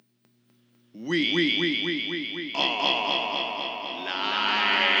We are live.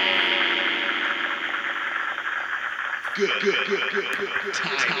 Good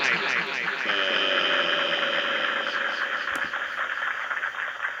time.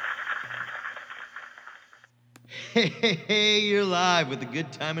 Hey, you're live with the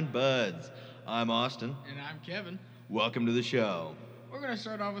Good Time and Buds. I'm Austin. And I'm Kevin. Welcome to the show. We're going to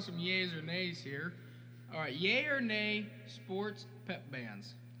start off with some yays or nays here. All right, yay or nay sports pep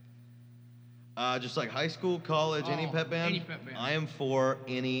bands? Just like high school, college, any pep band? Any pep band. I am for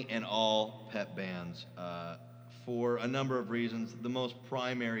any and all pep bands for a number of reasons. The most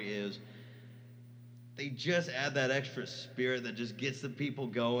primary is they just add that extra spirit that just gets the people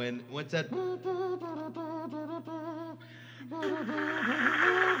going. What's that?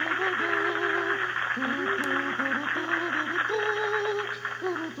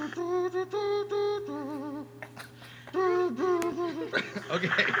 Okay.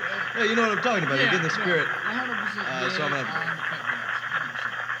 Yeah, you know what I'm talking about. You're getting the spirit. 100% so I'm gonna- on pep bands.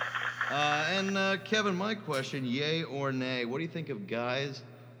 100%. And Kevin, my question, yay or nay, what do you think of guys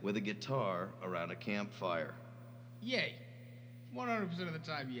with a guitar around a campfire? Yay. 100% of the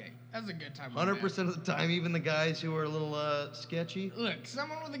time, yay. That's a good time. 100% of the time, even the guys who are a little sketchy? Look,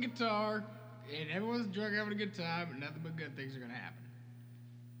 someone with a guitar, and everyone's drunk having a good time, and nothing but good things are going to happen.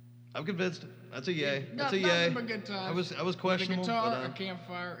 I'm convinced. That's a yay. That's Not a yay. Nothing but good times. I was questionable. With a guitar, but, a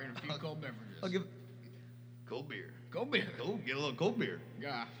campfire, and a few cold beverages. I'll give cold beer. Cold beer. Get a little cold beer.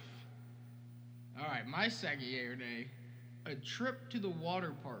 Yeah. All right, my second yay or nay. A trip to the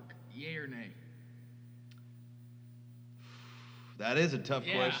water park, yay or nay? That is a tough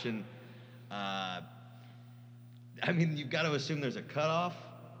Yeah. question. I mean, you've got to assume there's a cutoff,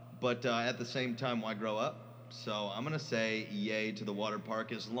 but at the same time, why grow up? So I'm going to say yay to the water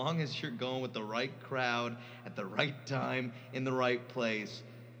park as long as you're going with the right crowd at the right time in the right place.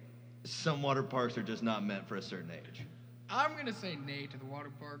 Some water parks are just not meant for a certain age. I'm going to say nay to the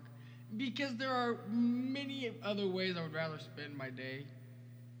water park because there are many other ways I would rather spend my day.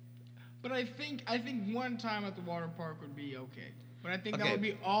 But I think one time at the water park would be okay. But I think that Okay. would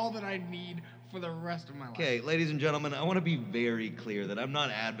be all that I'd need for the rest of my life. Okay, ladies and gentlemen, I want to be very clear that I'm not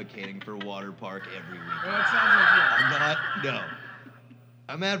advocating for a water park every week. Well, it sounds like you. I'm not, no.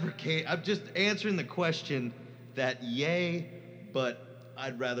 I'm just answering the question that yay, but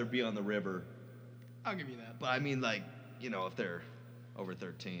I'd rather be on the river. I'll give you that. But I mean, like, you know, if they're over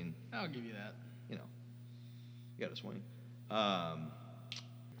 13, I'll give you that. you know, you gotta swing.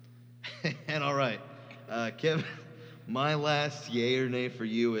 And all right, Kevin, my last yay or nay for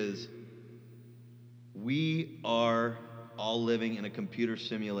you is we are all living in a computer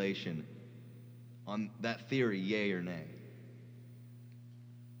simulation. On that theory, yay or nay?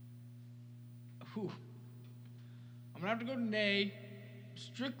 Whew. I'm going to have to go nay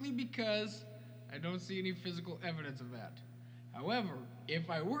strictly because I don't see any physical evidence of that. However, if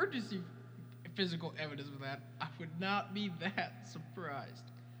I were to see physical evidence of that, I would not be that surprised.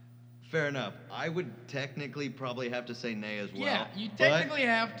 Fair enough. I would technically probably have to say nay as well. Yeah, you technically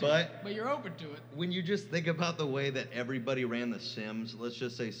have to, but you're open to it. when you just think about the way that everybody ran the Sims, let's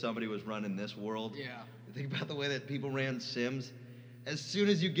just say somebody was running this world. Yeah. Think about the way that people ran Sims. As soon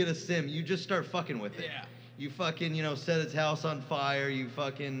as you get a Sim, you just start fucking with it. Yeah. You fucking, set its house on fire. You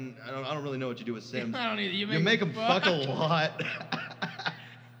fucking, I don't really know what you do with Sims. I don't either. You make them fuck a lot.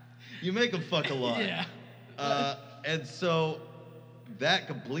 You make them fuck a lot. Yeah. And so that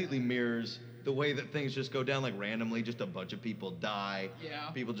completely mirrors the way that things just go down, like randomly, just a bunch of people die. Yeah.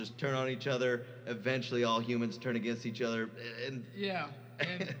 People just turn on each other. Eventually, all humans turn against each other. And, Yeah.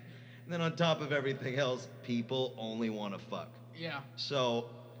 And, and then on top of everything else, people only want to fuck. yeah. So,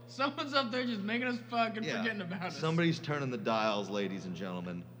 Someone's up there just making us fuck and yeah, forgetting about us. somebody's turning the dials, ladies and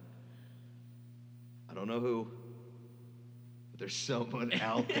gentlemen. I don't know who, but there's someone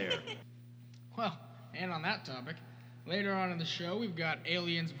out there. Well, and on that topic, later on in the show, we've got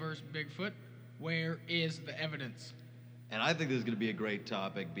Aliens vs. Bigfoot. Where is the evidence? And I think this is going to be a great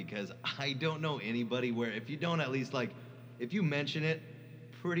topic because I don't know anybody where, if you don't at least, if you mention it,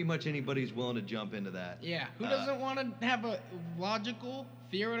 pretty much anybody's willing to jump into that. Yeah, who doesn't want to have a logical,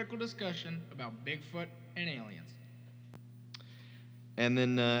 theoretical discussion about Bigfoot and aliens? And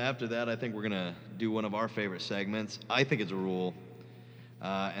then after that, I think we're going to do one of our favorite segments. I think it's a rule.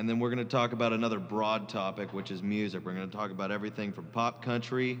 And then we're going to talk about another broad topic, which is music. We're going to talk about everything from pop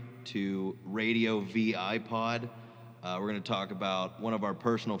country to radio v iPod. We're going to talk about one of our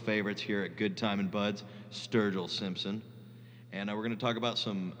personal favorites here at Good Time and Buds, Sturgill Simpson. And we're going to talk about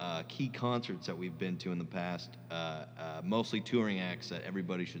some key concerts that we've been to in the past, mostly touring acts that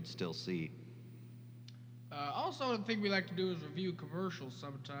everybody should still see. Also, the thing we like to do is review commercials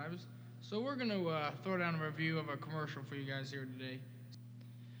sometimes. So we're gonna throw down a review of a commercial for you guys here today.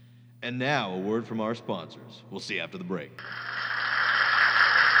 And now, a word from our sponsors. We'll see you after the break.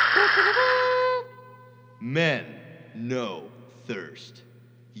 Men know thirst.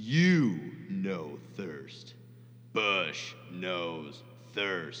 You know thirst. Bush knows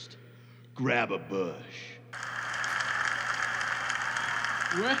thirst. Grab a bush.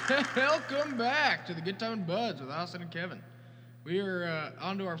 Welcome back to the Good Time and Buds with Austin and Kevin. We are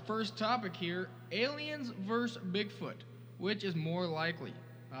on to our first topic here: aliens versus Bigfoot. Which is more likely?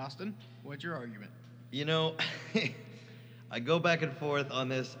 Austin, what's your argument? You know, I go back and forth on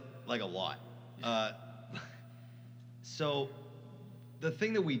this like a lot. So, the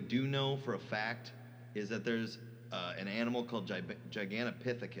thing that we do know for a fact is that there's an animal called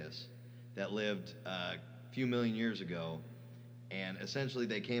Gigantopithecus that lived a few million years ago, and essentially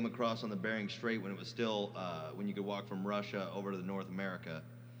they came across on the Bering Strait when it was still when you could walk from Russia over to the North America,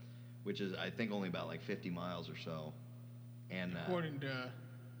 which is I think only about like 50 miles or so. And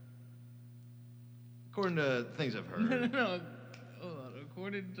According to things I've heard. No. Hold on.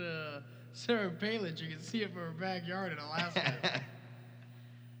 According to Sarah Palin, you can see it from her backyard in Alaska.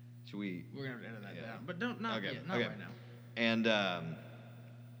 Should we? We're gonna have to edit that down, but not Okay, yet, not okay. right now. And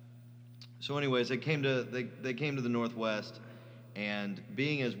so, anyways, they came to the Northwest, and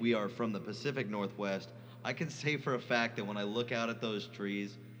being as we are from the Pacific Northwest, I can say for a fact that when I look out at those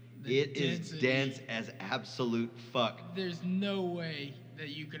trees, it is dense as absolute fuck. There's no way that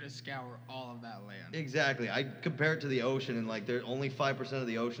you could scour all of that land. Exactly. I compare it to the ocean, and like there only 5% of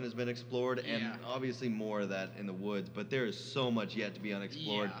the ocean has been explored, and Yeah. obviously more of that in the woods. But there is so much yet to be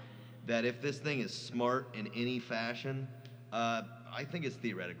unexplored. Yeah. That if this thing is smart in any fashion, I think it's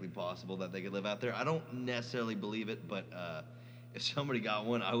theoretically possible that they could live out there. I don't necessarily believe it, but if somebody got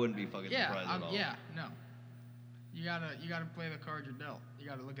one, I wouldn't be fucking surprised at all. Yeah, no. You gotta play the card you're dealt. You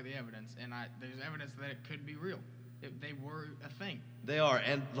gotta look at the evidence, and there's evidence that it could be real. If they were a thing. They are,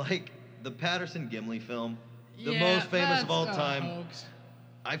 and like the Patterson-Gimli film, the Yeah, most famous of that's all a time. hoax.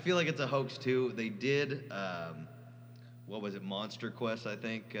 I feel like it's a hoax too. They did, what was it, Monster Quest? I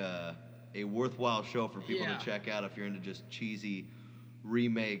think a worthwhile show for people Yeah. to check out if you're into just cheesy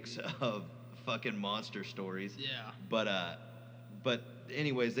remakes of fucking monster stories. Yeah. But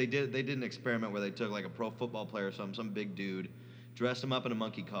anyways, they did an experiment where they took like a pro football player or some big dude, dressed him up in a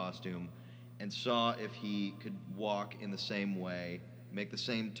monkey costume, and saw if he could walk in the same way, make the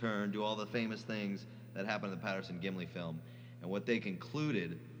same turn, do all the famous things that happened in the Patterson-Gimli film. And what they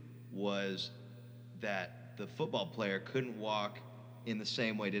concluded was that the football player couldn't walk in the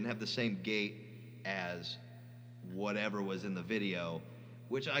same way, didn't have the same gait as whatever was in the video,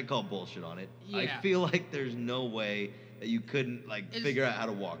 which I call bullshit on it. I Yeah. feel like there's no way that you couldn't figure out how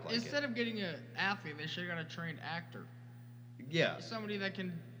to walk like Instead it. of getting an athlete, they should have got a trained actor. Yeah, Somebody that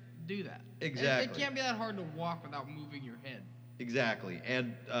can do that. Exactly. It can't be that hard to walk without moving your head. exactly.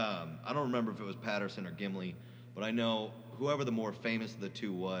 And I don't remember if it was Patterson or Gimli, but I know whoever the more famous of the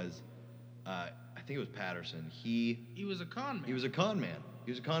two was, I think it was Patterson. He was a con man. was a con man.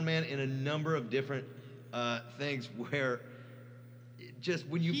 He was a con man in a number of different things where just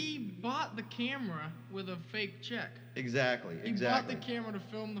when you He bought the camera with a fake check. exactly. He bought the camera to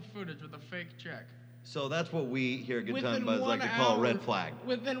film the footage with a fake check. So that's what we here at Good Time Within Buzz 1 like to call a hour- red flag.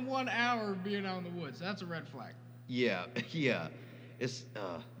 Within 1 hour of being out in the woods. That's a red flag. Yeah, yeah. It's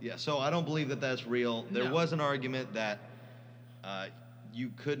yeah. So I don't believe that that's real. There No. was an argument that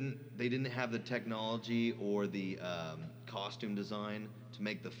they didn't have the technology or the costume design to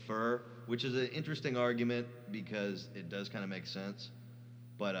make the fur, which is an interesting argument because it does kind of make sense.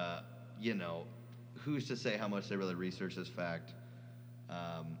 But you know, who's to say how much they really researched this fact?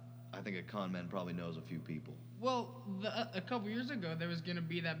 I think a con man probably knows a few people. Well, a couple years ago, there was going to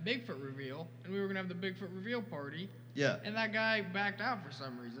be that Bigfoot reveal, and we were going to have the Bigfoot reveal party, Yeah. and that guy backed out for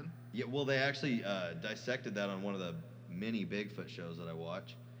some reason. Yeah, well, they actually dissected that on one of the mini Bigfoot shows that I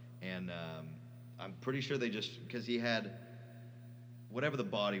watch, and I'm pretty sure they just because he had whatever the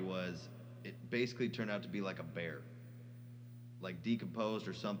body was, it basically turned out to be like a bear, like decomposed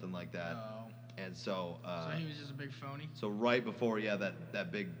or something like that, Oh. and so So he was just a big phony? so right before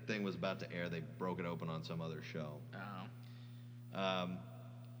that big thing was about to air, they broke it open on some other show. Oh.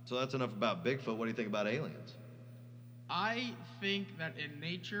 So that's enough about Bigfoot. What do you think about aliens? I think that in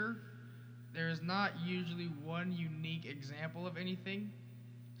nature, there is not usually one unique example of anything.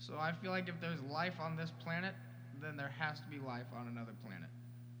 So I feel like if there's life on this planet, then there has to be life on another planet.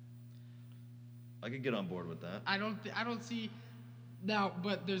 I could get on board with that. I don't see now,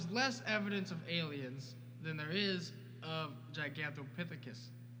 but there's less evidence of aliens than there is of Gigantopithecus.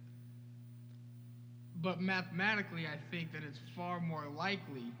 But mathematically, I think that it's far more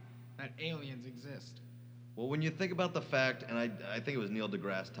likely that aliens exist. Well, when you think about the fact, and I think it was Neil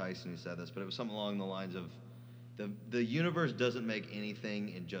deGrasse Tyson who said this, but it was something along the lines of the universe doesn't make anything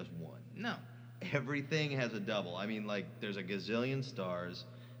in just one. No. Everything has a double. I mean, like, there's a gazillion stars,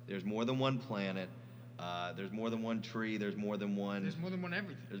 there's more than one planet, there's more than one tree, there's more than one. There's more than one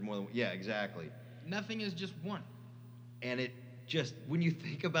everything. There's more than. Yeah, exactly. Nothing is just one. And it just, when you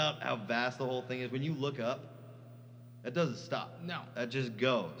think about how vast the whole thing is, when you look up, that doesn't stop. No. That just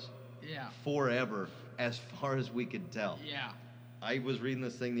goes Yeah. forever, as far as we can tell. Yeah. I was reading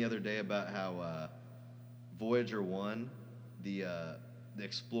this thing the other day about how Voyager 1, the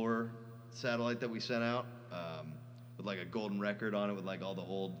Explorer satellite that we sent out, with like a golden record on it with like all the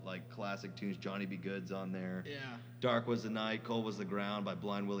old like classic tunes, Johnny B. Good's on there. Yeah. Dark Was the Night, Cold Was the Ground by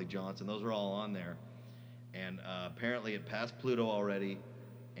Blind Willie Johnson. Those are all on there. And apparently it passed Pluto already,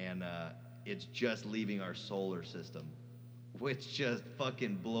 and it's just leaving our solar system, which just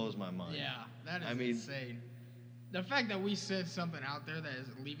fucking blows my mind. Yeah. That is I mean, insane. The fact that we sent something out there that is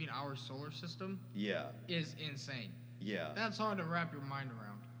leaving our solar system yeah, is insane. yeah. That's hard to wrap your mind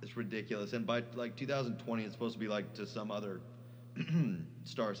around. It's ridiculous. And by like 2020, it's supposed to be like to some other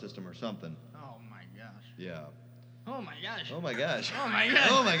star system or something. Oh my gosh. Yeah. Oh my gosh. Oh my gosh. Oh my gosh.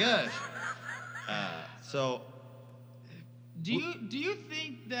 Oh my gosh. So. Do you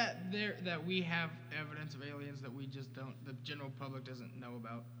think that we have evidence of aliens that we just don't, the general public doesn't know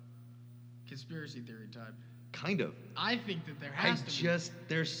about? Conspiracy theory type. Kind of. I think that there has to be.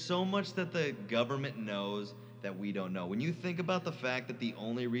 There's so much that the government knows that we don't know. When you think about the fact that the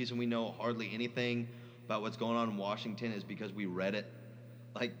only reason we know hardly anything about what's going on in Washington is because we read it.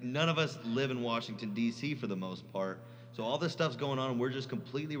 Like, none of us live in Washington, D.C. for the most part. So all this stuff's going on, and we're just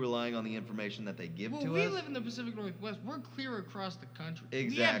completely relying on the information that they give to us. Well, we live in the Pacific Northwest. We're clear across the country.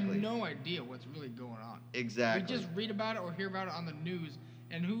 Exactly. We have no idea what's really going on. Exactly. We just read about it or hear about it on the news,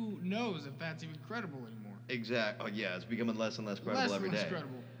 and who knows if that's even credible anymore. Exactly. Oh, yeah, it's becoming less and less credible Less every and less day.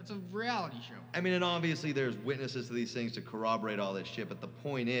 credible. It's a reality show. I mean, and obviously there's witnesses to these things to corroborate all this shit, but the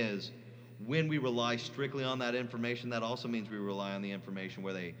point is, when we rely strictly on that information, that also means we rely on the information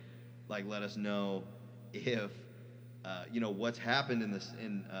where they, like, let us know if, what's happened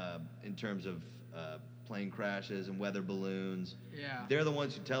in terms of plane crashes and weather balloons. Yeah. They're the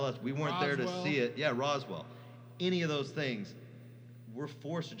ones who tell us. We weren't there to Roswell. see it. Yeah, Roswell. Any of those things, we're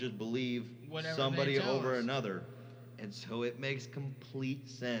forced to just believe Whatever somebody they tell over us. another. And so it makes complete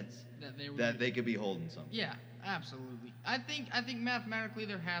sense That they could be holding something. Yeah, absolutely. I think mathematically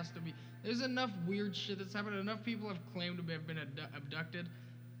there has to be. There's enough weird shit that's happened. Enough people have claimed to have been abducted.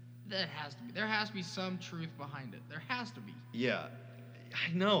 That has to be. There has to be some truth behind it. There has to be. Yeah,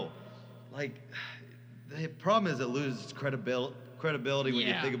 I know. Like, the problem is it loses credibility when you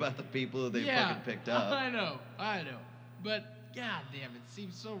Yeah. think about the people that they Yeah, fucking picked up. I know. But god damn, it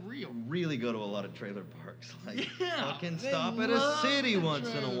seems so real. Really go to a lot of trailer parks. Like, Yeah, fucking they stop at a love city the once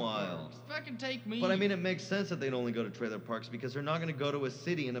in a trailer while. parks. Fucking take me. But I mean, it makes sense that they'd only go to trailer parks because they're not going to go to a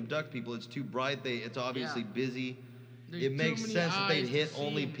city and abduct people. It's too bright. It's obviously Yeah. busy. There's It makes too many sense that they'd eyes to hit see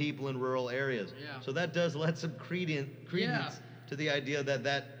only 'em. people in rural areas. Yeah. So that does let some credence Yeah. to the idea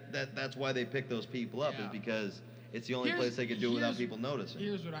that's why they pick those people up, Yeah. is because it's the only Here's- place they could do it without here's- people noticing.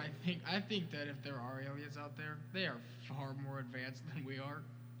 Here's what I think. I think that if there are aliens out there, they are far more advanced than we are.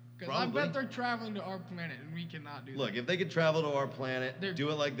 Because I Probably. bet they're traveling to our planet and we cannot do Look, that. if they could travel to our planet, They're- do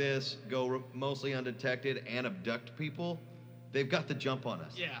it like this, go mostly undetected, and abduct people, they've got the jump on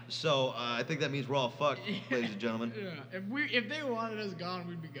us. Yeah. So I think that means we're all fucked, ladies and gentlemen. Yeah. If they wanted us gone,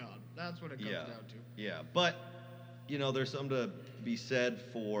 we'd be gone. That's what it comes Yeah. down to. Yeah, but there's something to be said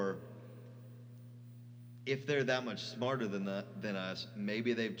for if they're that much smarter than us,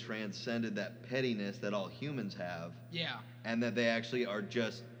 maybe they've transcended that pettiness that all humans have, Yeah. and that they actually are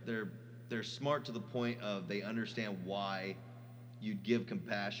just they're smart to the point of they understand why you'd give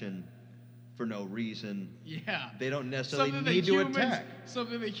compassion for no reason. Yeah. They don't necessarily Something that need to humans- attack.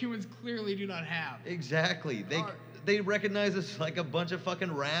 Something that humans clearly do not have. Exactly. Or- They recognize us like a bunch of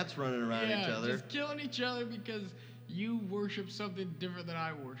fucking rats running around yeah, each other. just killing each other because you worship something different than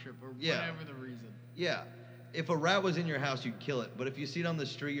I worship, or Yeah. whatever the reason. Yeah. If a rat was in your house, you'd kill it. But if you see it on the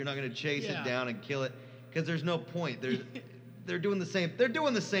street, you're not going to chase Yeah. it down and kill it because there's no point. They're doing the same. They're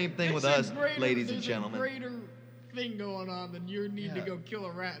doing the same thing with There's us, a greater- ladies and there's gentlemen. a greater thing going on than your need to Yeah. go kill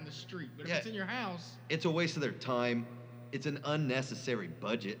a rat in the street. But if Yeah. it's in your house, It's a waste of their time. It's an unnecessary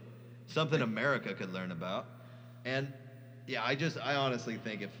budget. Something America could learn about. And yeah, I honestly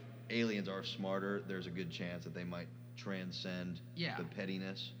think if aliens are smarter, there's a good chance that they might transcend Yeah. the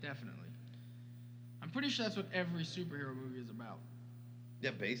pettiness. definitely. I'm pretty sure that's what every superhero movie is about.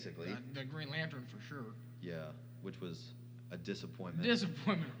 Yeah, basically. The Green Lantern for sure. Yeah, which was A disappointment.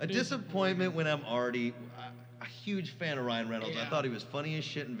 Disappointment. A disappointment when I'm already a huge fan of Ryan Reynolds. I Yeah. thought he was funny as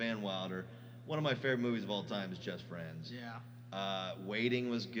shit in Van Wilder. One of my favorite movies of all time is Just Friends. Yeah. Waiting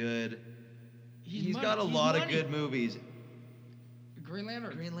was good. He's got a money. lot He's of money. good movies. Green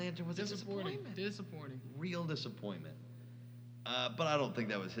Lantern. Green Lantern was a disappointing. disappointment. Disappointing. Real disappointment. But I don't think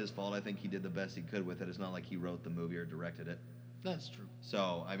that was his fault. I think he did the best he could with it. It's not like he wrote the movie or directed it. That's true.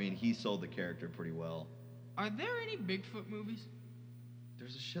 So, I mean, he sold the character pretty well. Are there any Bigfoot movies?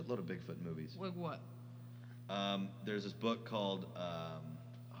 There's a shitload of Bigfoot movies. Like what? There's this book called,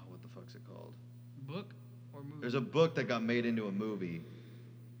 what the fuck's it called? Book or movie? There's a book that got made into a movie.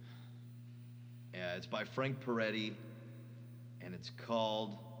 Yeah, it's by Frank Peretti, and it's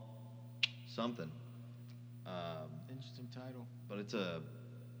called something. Interesting title. But it's not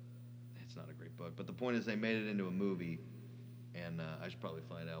a great book. But the point is, they made it into a movie, and I should probably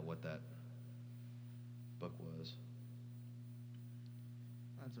find out what that book was.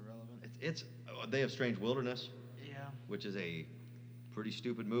 That's irrelevant. It's They Have Strange Wilderness, Yeah. which is a pretty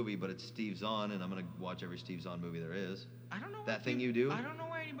stupid movie, but it's Steve Zahn, and I'm gonna watch every Steve Zahn movie there is. I don't know. That why Thing peop- You Do? I don't know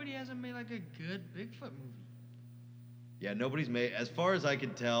why anybody hasn't made like a good Bigfoot movie. Yeah, nobody's made, as far as I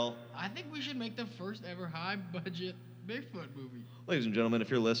can tell. I think we should make the first ever high budget Bigfoot movie. Ladies and gentlemen, if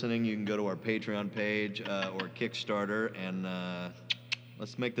you're listening, you can go to our Patreon page or Kickstarter, and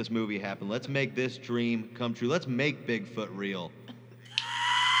let's make this movie happen. Let's make this dream come true. Let's make Bigfoot real.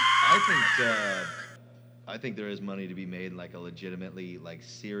 I think there is money to be made in like a legitimately, like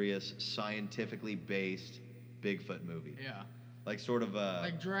serious, scientifically based Bigfoot movie. Yeah. Like sort of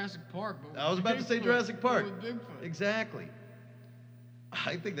Like Jurassic Park. But I was with about to say Bigfoot, Jurassic but Park. with Bigfoot. Exactly.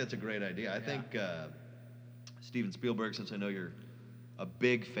 I think that's a great idea. I Yeah. think Steven Spielberg, since I know you're a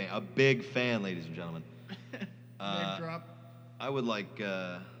big fan, ladies and gentlemen, Big drop. I would like you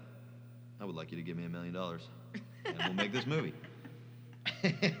to give me $1 million, and we'll make this movie.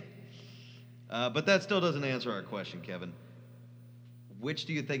 But that still doesn't answer our question, Kevin. Which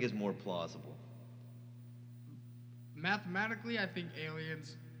do you think is more plausible? Mathematically, I think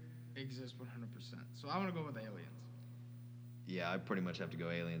aliens exist 100%. So I'm gonna go with aliens. Yeah, I pretty much have to go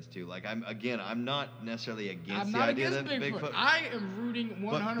aliens too. Like I'm not necessarily against I'm the not idea against that Bigfoot. I am rooting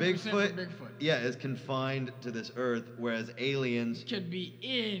 100% but for Bigfoot. yeah, is confined to this Earth, whereas aliens, Could be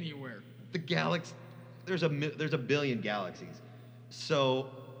anywhere. the galaxy, there's a billion galaxies, so,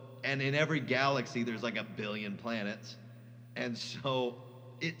 and in every galaxy there's like 1 billion planets, and so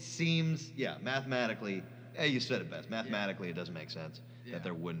it seems, yeah, mathematically, yeah, you said it best. Mathematically, it doesn't make sense Yeah. that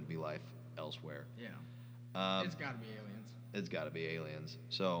there wouldn't be life elsewhere. Yeah. It's gotta be aliens. It's got to be aliens.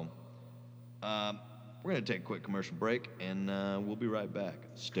 So, we're going to take a quick commercial break, and we'll be right back.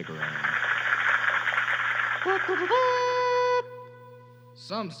 Stick around.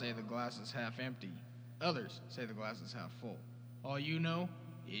 Some say the glass is half empty. Others say the glass is half full. All you know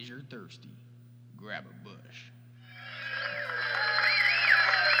is you're thirsty. Grab a bush.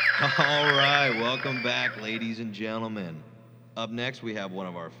 All right, welcome back, ladies and gentlemen. Up next, we have one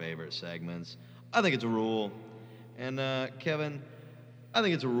of our favorite segments. I think it's a rule. And, Kevin, I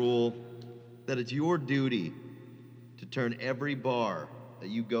think it's a rule that it's your duty to turn every bar that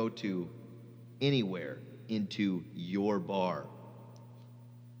you go to anywhere into your bar.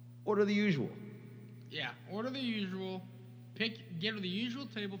 Order the usual. Yeah, order the usual. Get to the usual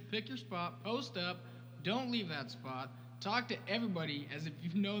table, pick your spot, post up, don't leave that spot. Talk to everybody as if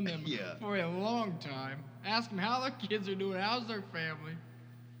you've known them Yeah. for a long time. Ask them how their kids are doing, how's their family.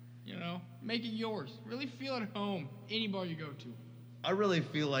 You know, make it yours. Really feel at home any bar you go to. I really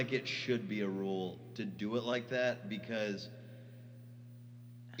feel like it should be a rule to do it like that because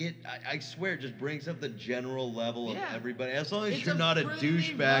I swear, it just brings up the general level of Yeah. everybody. As long as It's you're a not a friendly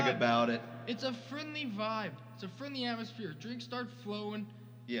douchebag vibe. about it. It's a friendly vibe. It's a friendly atmosphere. Drinks start flowing.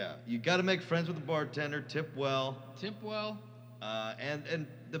 Yeah, you got to make friends with the bartender, tip well, Tip well. and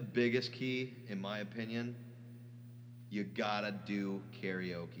the biggest key, in my opinion, you gotta do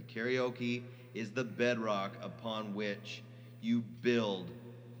karaoke. Karaoke is the bedrock upon which you build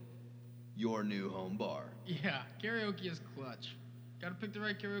your new home bar. Yeah, karaoke is clutch. Gotta pick the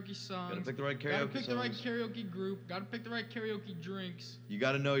right karaoke songs. Gotta pick the right Gotta karaoke pick the right songs. karaoke group. Gotta pick the right karaoke drinks. You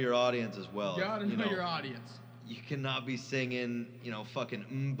gotta know your audience as well. Gotta You know your audience. You cannot be singing, fucking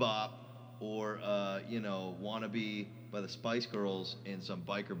MMMBop or, Wannabe by the Spice Girls in some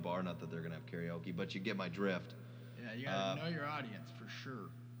biker bar. Not that they're gonna have karaoke, but you get my drift. Yeah, you gotta know your audience for sure.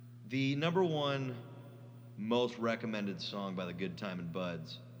 The number one most recommended song by the Good Time and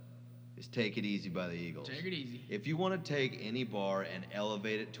Buds is Take It Easy by the Eagles. Take it easy. If you want to take any bar and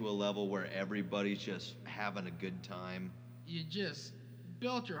elevate it to a level where everybody's just having a good time, You just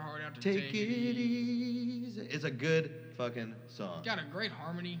belt your heart out to Take it easy. It's a good fucking song. It's got a great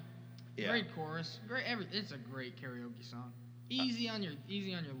harmony, Yeah. great chorus, it's a great karaoke song. Easy on your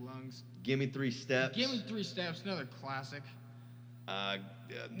lungs. Give Me 3 Steps. Give Me 3 Steps, another classic. The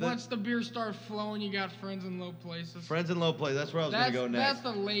Once the beer starts flowing, you got Friends in Low Places. Friends in Low Place. That's where I was going to go next.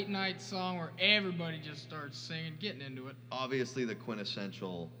 That's the late night song where everybody just starts singing, getting into it. Obviously, the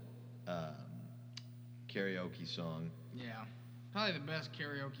quintessential karaoke song. Yeah. Probably the best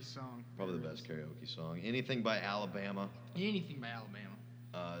karaoke song. Probably the best karaoke song. Anything by Alabama. Anything by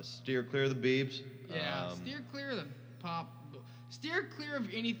Alabama. Steer Clear of the Beebs. Yeah. Steer clear of the pop. Steer clear of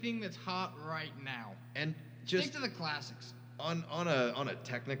anything that's hot right now. And just stick to the classics. on a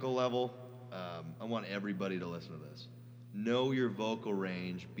technical level, I want everybody to listen to this. Know your vocal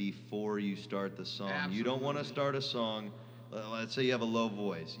range before you start the song. Absolutely. You don't want to start a song. Let's say you have a low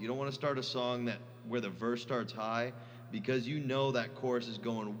voice. You don't want to start a song where the verse starts high, because you know that chorus is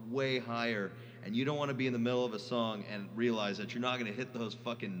going way higher, and you don't want to be in the middle of a song and realize that you're not going to hit those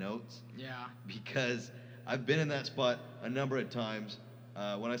fucking notes. Yeah. Because I've been in that spot a number of times.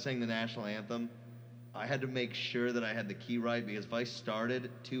 When I sang the national anthem, I had to make sure that I had the key right, because if I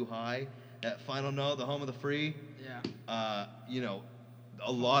started too high, that final note, the home of the free, Yeah.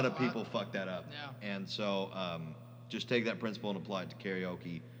 A lot of people fuck that up. Yeah. And so just take that principle and apply it to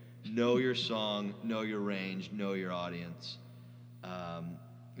karaoke. Know your song, know your range, know your audience.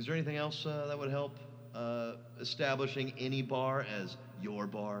 Is there anything else that would help establishing any bar as your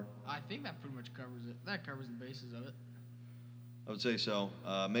bar? I think that pretty much covers it. That covers the basis of it. I would say so.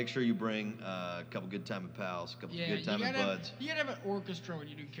 Make sure you bring a couple good time of pals, a couple good time of buds. You gotta have an orchestra when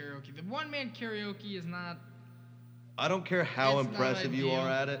you do karaoke. The one-man karaoke is not. I don't care how It's not impressive you ideal. are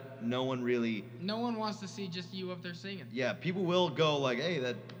at it. No one really. No one wants to see just you up there singing. Yeah, people will go like, "Hey,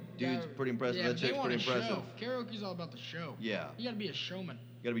 that dude's Yeah, pretty impressive. Yeah, that but they chick's want pretty a impressive." show. Karaoke's all about the show. Yeah, You gotta be a showman.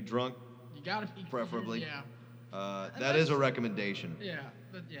 you gotta be drunk, You gotta be. preferably. Yeah. That is a recommendation. Yeah.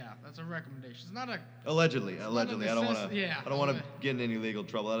 That's a recommendation. It's not a Allegedly. not a I don't want to. yeah, I don't want to okay. get in any legal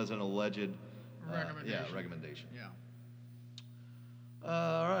trouble. That is an alleged. recommendation. Yeah, recommendation. Yeah.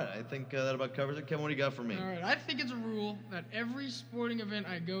 All right, I think that about covers it. Kevin, what do you got for me? All right. I think it's a rule that every sporting event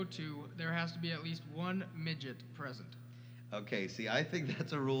I go to, there has to be at least one midget present. Okay, see, I think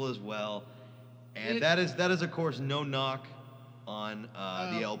that's a rule as well, and It- that is of course no knock on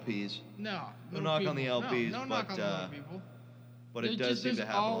the LPs, No. No little knock on the people. LPs, No knock but, on the little people. but it does seem to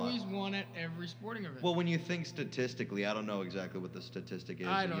happen There's a lot. always one at every sporting event. Well, when you think statistically, I don't know exactly what the statistic is.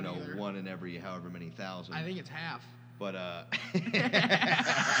 I don't either. One in every however many thousand. I think it's half. But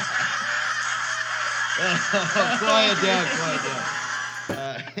quiet down.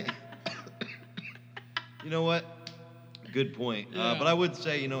 You know what? Good point. Yeah. But I would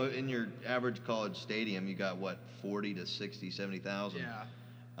say, in your average college stadium, you got what, 40 to 60, 70,000.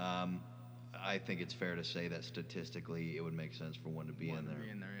 Yeah. I think it's fair to say that statistically, it would make sense for one to be in there. Be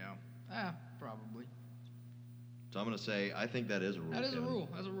in there, yeah. Probably. So I'm going to say I think that is a rule. That is a Kevin. rule.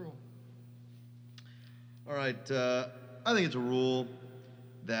 That's a rule. All right, I think it's a rule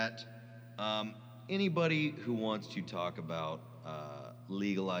that anybody who wants to talk about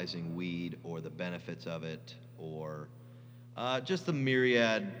legalizing weed or the benefits of it, or just the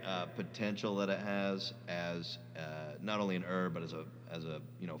myriad potential that it has as not only an herb but as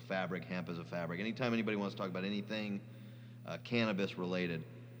a fabric, hemp as a fabric. Anytime anybody wants to talk about anything cannabis related,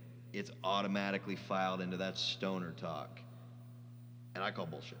 it's automatically filed into that stoner talk, and I call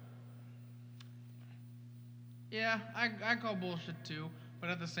bullshit. Yeah, I call bullshit too, but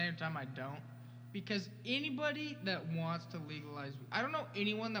at the same time I don't. Because anybody that wants to legalize, I don't know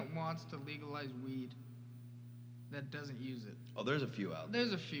anyone that wants to legalize weed that doesn't use it. Oh, there's a few out there.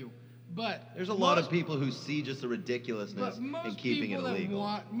 There's a few, but There's a lot of people who see just the ridiculousness in most keeping it people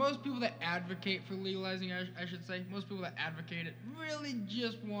illegal. most people that advocate for legalizing, I should say, most people that advocate it really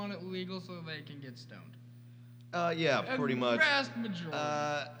just want it legal so they can get stoned. Yeah, A pretty much. vast majority.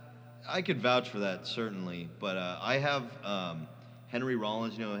 I could vouch for that, certainly. But I have Henry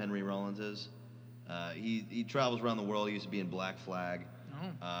Rollins. You know who Henry Rollins is? He travels around the world. He used to be in Black Flag.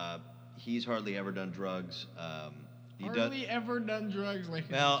 No. He's hardly ever done drugs. Hardly ever done drugs, ladies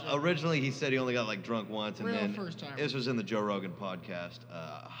and Well, gentlemen. originally he said he only got drunk once, and Real then first-timer. this was in the Joe Rogan podcast.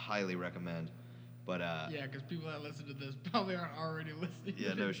 Highly recommend. But Yeah, because people that listen to this probably aren't already listening Yeah,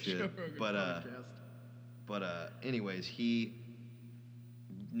 to no the shit. Joe Rogan But, podcast. anyways, he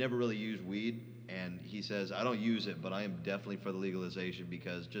never really used weed, and he says, I don't use it, but I am definitely for the legalization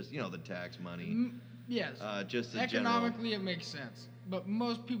because just, the tax money. Yes. Just the Economically, it makes sense. But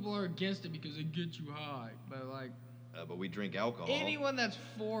most people are against it because it gets you high. But, but we drink alcohol. anyone that's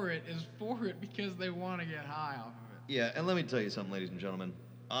for it is for it because they want to get high off of it. Yeah, and let me tell you something, ladies and gentlemen.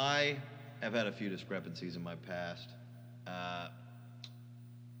 I have had a few discrepancies in my past,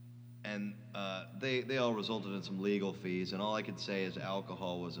 and they all resulted in some legal fees. And all I could say is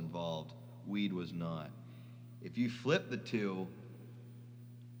alcohol was involved, weed was not. If you flip the two,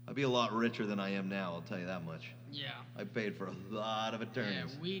 I'd be a lot richer than I am now. I'll tell you that much. Yeah. I paid for a lot of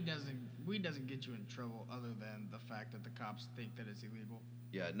attorneys. Yeah, weed doesn't get you in trouble other than the fact that the cops think that it's illegal.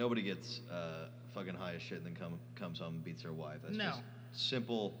 Yeah, nobody gets fucking high as shit and then comes home and beats their wife. That's No. just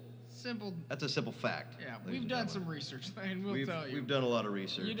simple. Simple. That's a simple fact. Yeah, ladies we've and done gentlemen. some research, and we'll tell you. We've done a lot of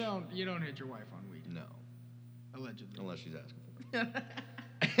research. You don't hit your wife on weed. No, Allegedly. unless she's asking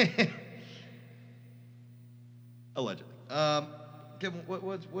for it. Allegedly. Kevin,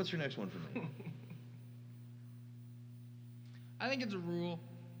 what's your next one for me? I think it's a rule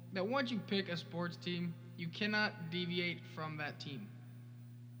that once you pick a sports team, you cannot deviate from that team.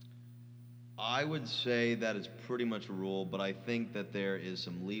 I would say that is pretty much a rule, but I think that there is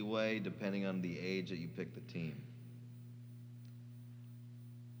some leeway depending on the age that you pick the team.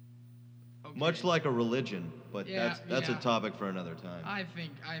 Okay. Much like a religion, but Yeah, that's yeah. a topic for another time. I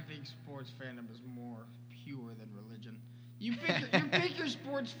think sports fandom is more pure than religion. You pick your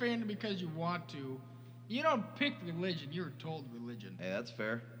sports fandom because you want to. You don't pick religion. You're told religion. Hey, that's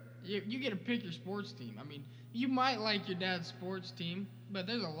fair. You get to pick your sports team. I mean, you might like your dad's sports team, but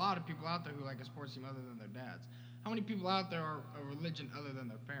there's a lot of people out there who like a sports team other than their dad's. How many people out there are a religion other than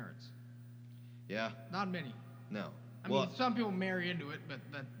their parents? Yeah. Not many. No. I mean, some people marry into it, but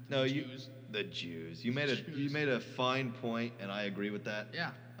No, Jews. the Jews. You made a fine point, and I agree with that.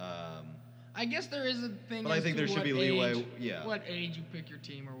 Yeah. I guess there is a thing. But I as think to there should what be leeway, age- yeah. What age you pick your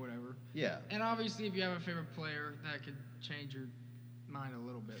team or whatever. Yeah. And obviously, if you have a favorite player, that could change your mind a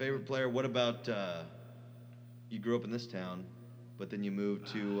little bit. Favorite player? What about you grew up in this town, but then you moved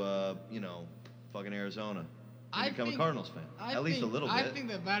to fucking Arizona. You become a Cardinals fan. At least a little bit. I think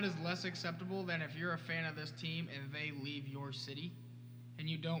that is less acceptable than if you're a fan of this team and they leave your city, and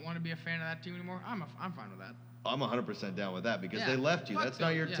you don't want to be a fan of that team anymore. I'm fine with that. I'm 100% down with that because Yeah, they left you. fuck That's not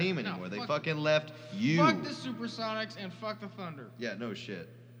them. your Yeah, team no, anymore. They fuck- fucking left you. Fuck the Supersonics and fuck the Thunder. Yeah, no shit.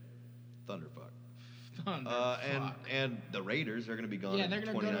 Thunderfuck. Thunder. fuck. And the Raiders are going to be gone Yeah, in they're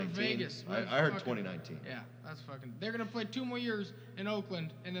gonna go to 2019. Vegas. I heard 2019. Yeah, that's fucking. They're gonna play 2 more years in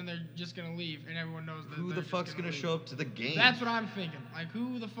Oakland, and then they're just gonna leave, and everyone knows that. Who they're the just fuck's going to leave. show up to the game? That's what I'm thinking. Like,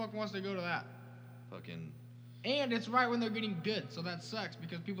 who the fuck wants to go to that? Fucking. And it's right when they're getting good, so that sucks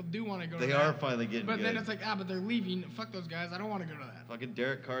because people do want to go. They to are that. finally getting But good. then it's like, but they're leaving. Fuck those guys. I don't want to go to that. Fucking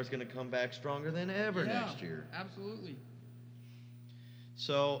Derek Carr's going to come back stronger than ever Yeah, next year. Absolutely.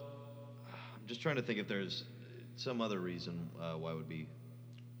 So, I'm just trying to think if there's some other reason why it would be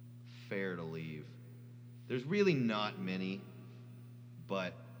fair to leave. There's really not many,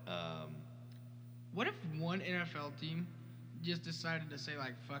 but What if one NFL team just decided to say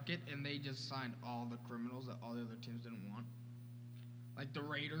like fuck it, and they just signed all the criminals that all the other teams didn't want? Like the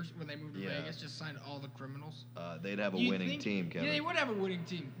Raiders, when they moved to Yeah. Vegas, just signed all the criminals. they'd have a Do you winning think- team, Kevin. Yeah, they would have a winning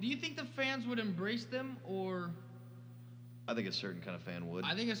team. Do you think the fans would embrace them, or? I think a certain kind of fan would.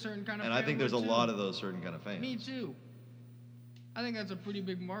 I think a certain kind of. and fan I think there's a would, too. lot of those certain kind of fans. Me too. I think that's a pretty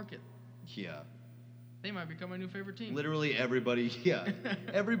big market. Yeah. They might become my new favorite team. Literally everybody, yeah.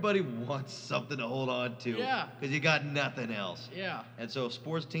 Everybody wants something to hold on to. Yeah. Because you got nothing else. Yeah. And so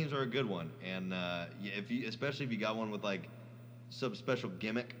sports teams are a good one. And especially if you got one with like some special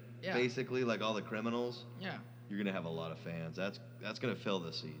gimmick, Yeah. basically, like all the criminals, Yeah. you're going to have a lot of fans. That's going to fill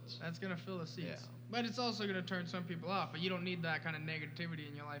the seats. That's gonna fill the seats. Yeah. But it's also gonna turn some people off. But you don't need that kind of negativity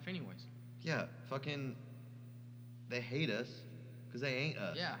in your life, anyways. Yeah, fucking, they hate us because they ain't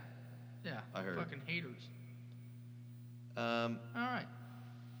us. Yeah. Yeah. I heard. Fucking haters. All All right.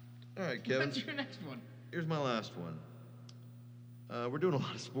 right, Kevin. What's your next one? Here's my last one. We're doing a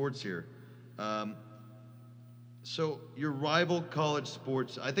lot of sports here. So your rival college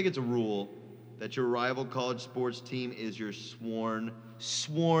sports, I think it's a rule that your rival college sports team is your sworn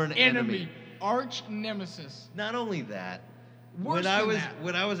enemy. Arch nemesis. Not only that, Worse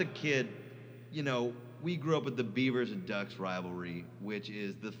when I was a kid, we grew up with the Beavers and Ducks rivalry, which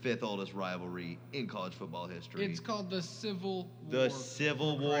is the 5th oldest rivalry in college football history. It's called the Civil War. the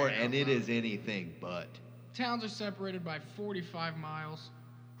Civil War, Crying out and it loud. is anything but. Towns are separated by 45 miles.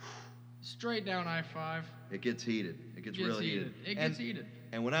 Straight down I-5. It gets heated. It gets really heated. It gets heated.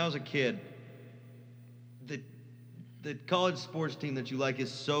 And when I was a kid, the college sports team that you like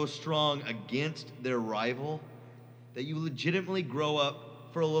is so strong against their rival that you legitimately grow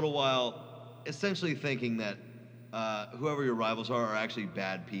up for a little while essentially thinking that whoever your rivals are actually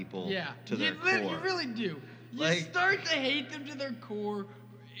bad people Yeah. to their You core. really do. You Like- start to hate them to their core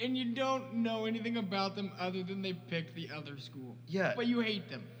and you don't know anything about them other than they picked the other school. Yeah. But you hate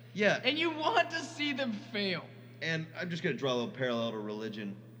them. Yeah. And you want to see them fail. And I'm just going to draw a little parallel to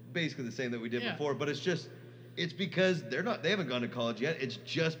religion, basically the same that we did Yeah. before, but it's because they haven't gone to college yet. It's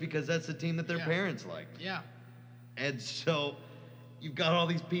just because that's the team that their Yeah. parents liked. Yeah. And so you've got all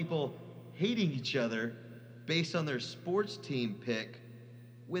these people hating each other based on their sports team pick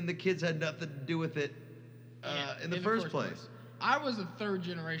when the kids had nothing to do with it in the first place. I was a third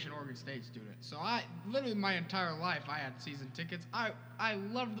generation Oregon State student, so I literally my entire life I had season tickets. I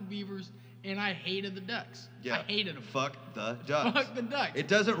loved the Beavers and I hated the Ducks. Yeah. I hated them. Fuck the Ducks. Fuck the Ducks. It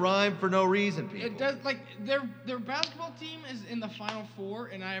doesn't rhyme for no reason, people. It does, like their basketball team is in the Final Four,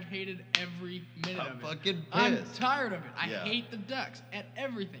 and I have hated every minute I'm of it. fucking I'm pissed. tired of it. I Yeah. hate the Ducks at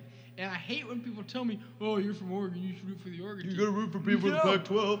everything, and I hate when people tell me, "Oh, you're from Oregon, you should root for the Oregon You team." gotta root for people in the No,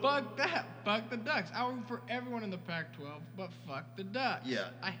 Pac-12. Fuck that. Fuck the Ducks. I root for everyone in the Pac-12, but fuck the Ducks. Yeah.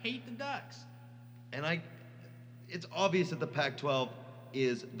 I hate the Ducks. And it's obvious that the Pac-12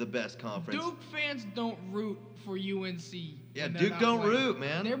 is the best conference. Duke fans don't root for UNC. Yeah, when they're Duke not don't playing. root,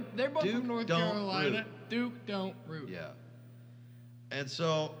 man. They're both Duke from North don't Carolina. root. Duke don't root. Yeah. And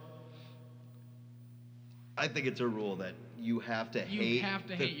so I think it's a rule that you have to hate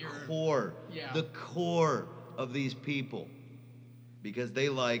the core, Yeah. the core of these people because they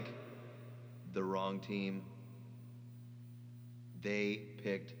like the wrong team. They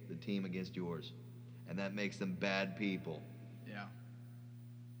picked the team against yours, and that makes them bad people. Yeah.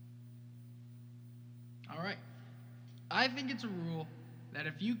 All right. I think it's a rule that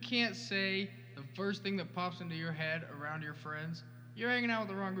if you can't say the first thing that pops into your head around your friends, you're hanging out with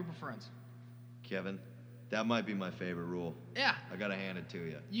the wrong group of friends. Kevin, that might be my favorite rule. Yeah. I gotta hand it to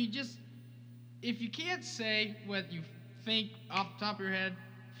you. You just, if you can't say what you think off the top of your head,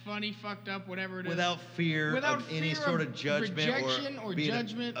 funny, fucked up, whatever it is, Without fear of any fear sort of judgment rejection or being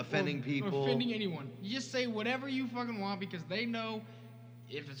judgment offending or people. offending anyone. You just say whatever you fucking want because they know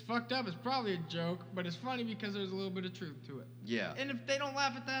if it's fucked up, it's probably a joke, but it's funny because there's a little bit of truth to it. Yeah. And if they don't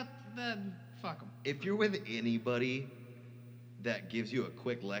laugh at that, then fuck them. If you're with anybody that gives you a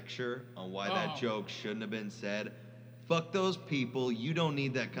quick lecture on why that Oh. joke shouldn't have been said, fuck those people. You don't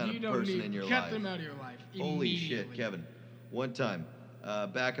need that kind of person in your cut life. them out of your life. Holy shit, immediately. Kevin. One time,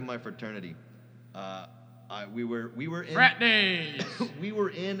 back in my fraternity, we were in Frat days. we were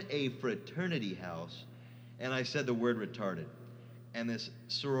in a fraternity house, and I said the word retarded. And this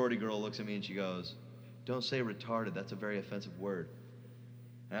sorority girl looks at me and she goes, "Don't say retarded. That's a very offensive word."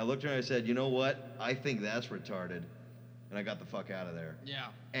 And I looked at her and I said, "You know what? I think that's retarded." And I got the fuck out of there. Yeah.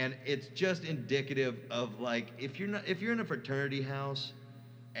 And it's just indicative of like if you're in a fraternity house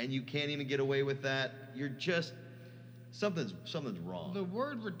and you can't even get away with that, you're just something's wrong. The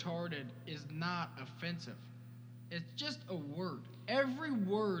word retarded is not offensive. It's just a word. Every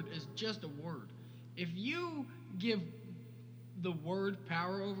word is just a word. If you give the word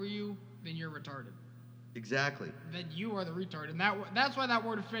power over you, then you're retarded. Exactly. Then you are the retard. And that's why that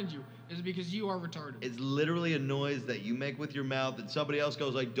word offends you, is because you are retarded. It's literally a noise that you make with your mouth and somebody else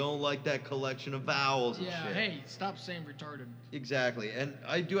goes like, "Don't like that collection of vowels and Yeah, shit." hey, stop saying retarded. Exactly. And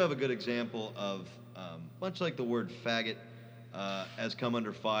I do have a good example of, much like the word faggot has come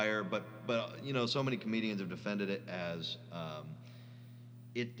under fire, but so many comedians have defended it as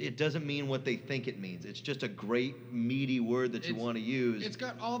it doesn't mean what they think it means. It's just a great meaty word that you want to use. It's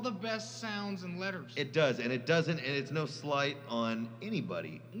got all the best sounds and letters. It does, and it doesn't, and it's no slight on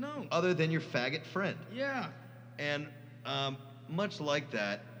anybody No. other than your faggot friend. Yeah. And much like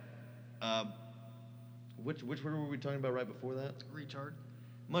that, which word were we talking about right before that? Retard.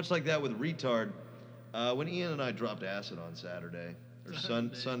 Much like that with retard, when Ian and I dropped acid on Saturday, or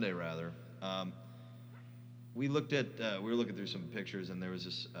Sunday rather, we were looking through some pictures, and there was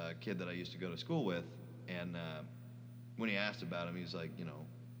this kid that I used to go to school with, and when he asked about him, he's like,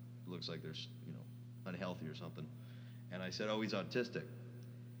 looks like there's, unhealthy or something. And I said, "Oh, he's autistic."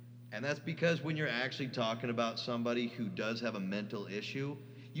 And that's because when you're actually talking about somebody who does have a mental issue,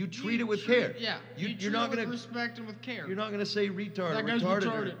 you treat it with care. Yeah. You're not with gonna respect and with care. You're not gonna say retard That or guy's retarded.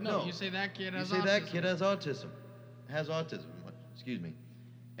 retarded. No, you say that kid has You say autism. that kid has autism. Has autism. Excuse me.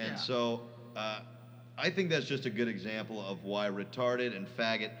 And Yeah. so I think that's just a good example of why retarded and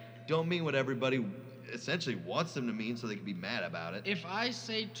faggot don't mean what everybody essentially wants them to mean, so they can be mad about it. If I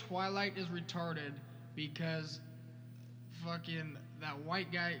say Twilight is retarded because fucking that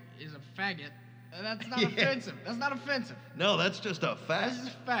white guy is a faggot, that's not Yeah. offensive. That's not offensive. No, that's just a fact. That's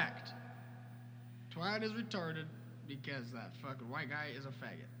just fact. Twilight is retarded because that fucking white guy is a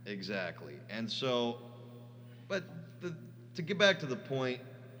faggot. Exactly. And so, but to get back to the point,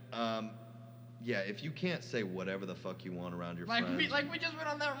 Yeah, if you can't say whatever the fuck you want around your Like friends. we just went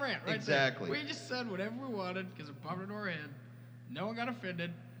on that rant, right? Exactly. There. We just said whatever we wanted because it popped into our head. No one got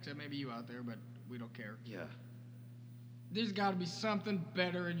offended, except maybe you out there, but we don't care. Yeah. There's got to be something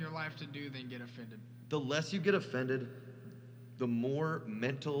better in your life to do than get offended. The less you get offended, the more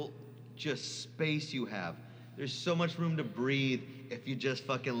mental just space you have. There's so much room to breathe if you just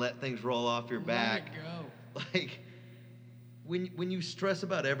fucking let things roll off your back. Let it go. Like, when you stress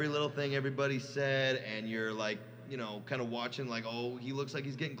about every little thing everybody said and you're like, you know, kind of watching like, oh, he looks like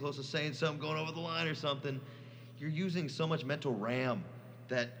he's getting close to saying something, going over the line or something, you're using so much mental RAM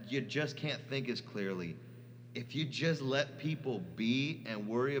that you just can't think as clearly. If you just let people be and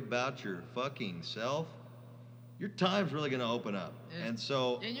worry about your fucking self, your time's really gonna open up. And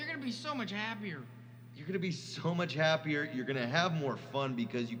so And you're gonna be so much happier. you're gonna be so much happier. You're gonna have more fun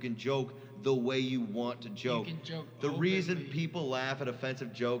because you can joke the way you want to joke. You can joke The reason openly. people laugh at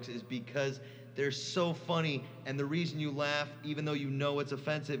offensive jokes is because they're so funny, and the reason you laugh, even though you know it's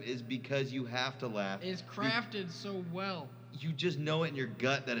offensive, is because you have to laugh. It's crafted so well. You just know it in your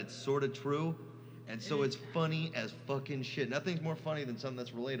gut that it's sort of true, and so it's funny as fucking shit. Nothing's more funny than something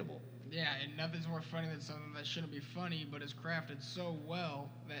that's relatable. Yeah, and nothing's more funny than something that shouldn't be funny, but is crafted so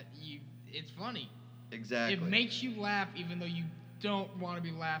well that it's funny. Exactly. It makes you laugh even though you don't want to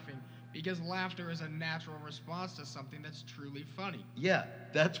be laughing, because laughter is a natural response to something that's truly funny. Yeah,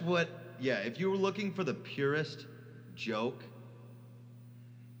 that's what. Yeah, if you were looking for the purest joke,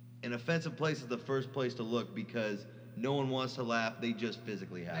 an offensive place is the first place to look because no one wants to laugh; they just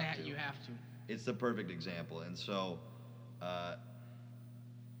physically have to. You have to. It's the perfect example, and so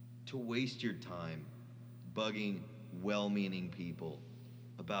to waste your time bugging well-meaning people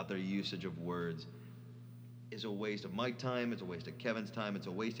about their usage of words is a waste of my time. It's a waste of Kevin's time. It's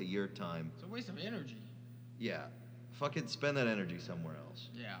a waste of your time. It's a waste of energy. Yeah, fucking spend that energy somewhere else.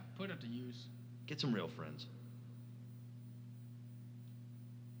 Yeah, put it to use. Get some real friends.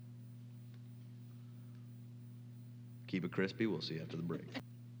 Keep it crispy. We'll see you after the break.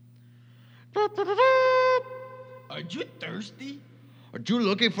 Are you thirsty? Are you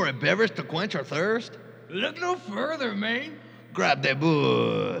looking for a beverage to quench your thirst? Look no further, man. Grab that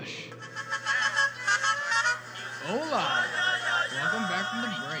bush. Hola. Welcome back from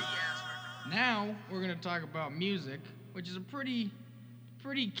the break. Now we're going to talk about music, which is a pretty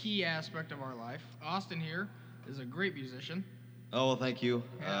key aspect of our life. Austin here is a great musician. Oh, well, thank you.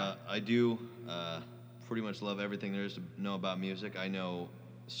 Yeah. I do pretty much love everything there is to know about music. I know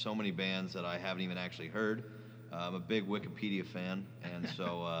so many bands that I haven't even actually heard. I'm a big Wikipedia fan, and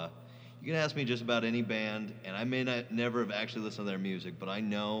so you can ask me just about any band, and I may never have actually listened to their music, but I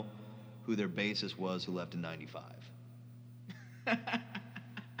know who their bassist was who left in '95.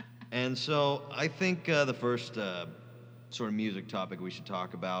 And so I think the first sort of music topic we should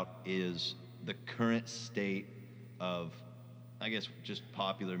talk about is the current state of, I guess, just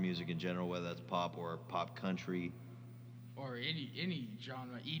popular music in general, whether that's pop or pop country. Or any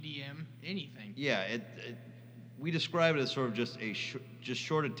genre, EDM, anything. Yeah, we describe it as sort of just just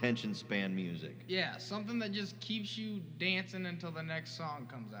short attention span music. Yeah, something that just keeps you dancing until the next song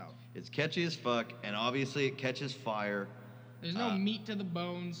comes out. It's catchy as fuck, and obviously it catches fire. There's no meat to the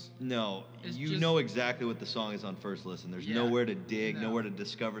bones. No, It's you just- know exactly what the song is on first listen. There's Yeah. nowhere to dig, No. nowhere to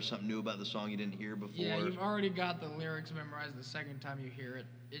discover something new about the song you didn't hear before. Yeah, you've already got the lyrics memorized the second time you hear it.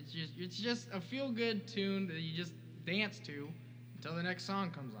 It's just a feel-good tune that you just dance to until the next song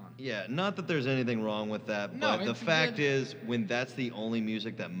comes on. Yeah, not that there's anything wrong with that, No, but the it's fact good. is, when that's the only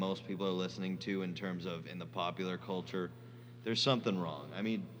music that most people are listening to in terms of in the popular culture, there's something wrong. I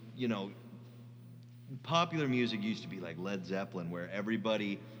mean, you know, popular music used to be like Led Zeppelin, where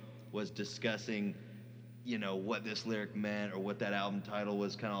everybody was discussing, you know, what this lyric meant or what that album title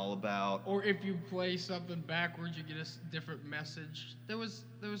was kind of all about. Or if you play something backwards, you get a different message. There was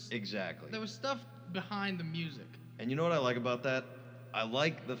Exactly. stuff behind the music. And you know what I like about that? I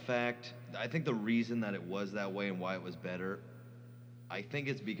like the fact, I think the reason that it was that way and why it was better, I think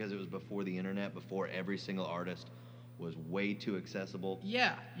it's because it was before the internet, before every single artist was way too accessible.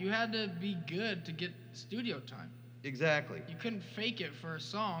 Yeah, you had to be good to get studio time. Exactly. You couldn't fake it for a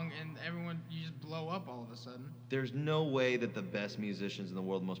song and you just blow up all of a sudden. There's no way that the best musicians in the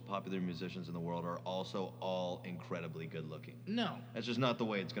world, the most popular musicians in the world, are also all incredibly good looking. No. That's just not the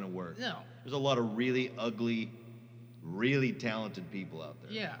way it's going to work. No. There's a lot of really ugly, really talented people out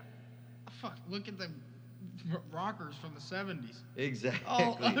there. Yeah. Fuck, look at the rockers from the 70s. Exactly.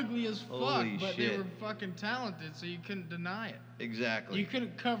 All ugly as fuck, Holy but shit. they were fucking talented, so you couldn't deny it. Exactly. You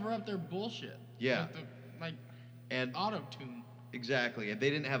couldn't cover up their bullshit. Yeah. With the, And auto-tune. exactly. If they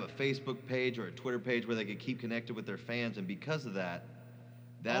didn't have a Facebook page or a Twitter page where they could keep connected with their fans, and because of that,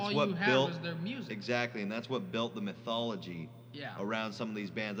 That's all what you have built is their music. exactly, and that's what built the mythology Yeah. around some of these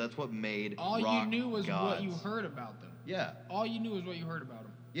bands. That's what made All rock you knew was gods. what you heard about them. Yeah, All you knew was what you heard about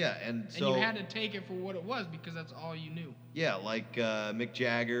them. yeah, and And so you had to take it for what it was because that's all you knew. yeah, like Mick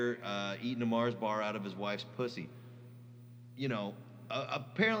Jagger eating a Mars bar out of his wife's pussy. You know,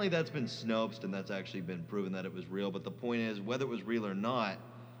 apparently that's been snoped and that's actually been proven that it was real. But the point is, whether it was real or not,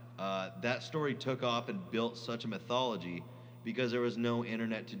 that story took off and built such a mythology because there was no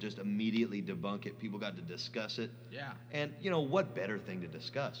internet to just immediately debunk it. People got to discuss it. Yeah. And, you know, what better thing to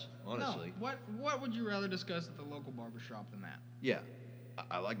discuss, honestly? No. What would you rather discuss at the local barbershop than that? Yeah.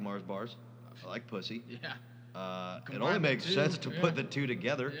 I like Mars bars. I like pussy. Yeah. It Combine only the makes two, sense to yeah. put the two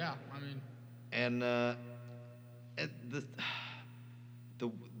together. Yeah. I mean, And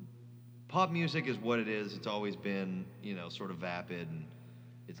the pop music is what it is. It's always been, you know, sort of vapid, and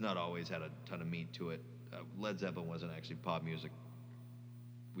it's not always had a ton of meat to it. Led Zeppelin wasn't actually pop music.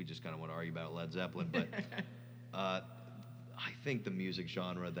 We just kind of want to argue about Led Zeppelin, but I think the music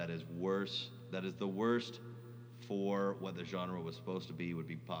genre that is the worst for what the genre was supposed to be would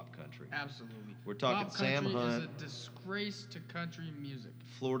be pop country. absolutely. We're talking Pop Sam country Hunt. is a disgrace to country music.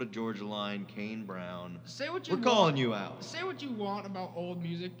 Florida Georgia Line, Kane Brown. Say what you We're want. calling you out. Say what you want about old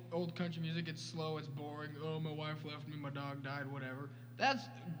music, old country music. It's slow, it's boring. Oh, my wife left me, my dog died, whatever. That's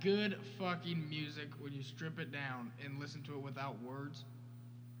good fucking music when you strip it down and listen to it without words.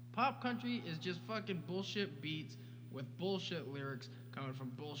 Pop country is just fucking bullshit beats with bullshit lyrics coming from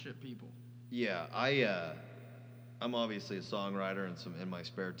bullshit people. Yeah, I'm obviously a songwriter in my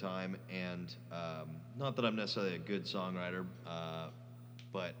spare time, and not that I'm necessarily a good songwriter,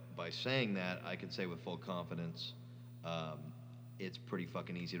 but by saying that, I can say with full confidence, it's pretty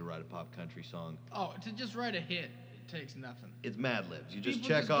fucking easy to write a pop country song. Oh, to just write a hit, it takes nothing. It's Mad Libs. You just People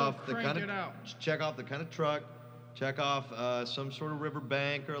check just go off the crank kind it out. of check off the kind of truck, check off some sort of river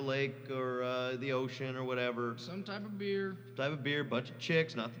bank or a lake or the ocean or whatever. Some type of beer. Type of beer, bunch of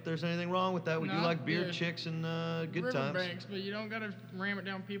chicks. Not that there's anything wrong with that. We do Not like beer, the chicks, and good times. Riverbanks, but you don't gotta ram it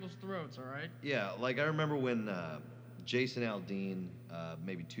down people's throats, all right? Yeah, like I remember when Jason Aldean,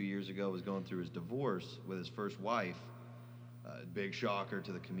 maybe 2 years ago, was going through his divorce with his first wife. Big shocker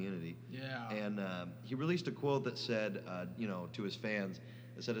to the community. Yeah. And he released a quote that said, you know, to his fans,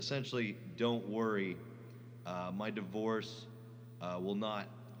 it said essentially, "Don't worry, my divorce will not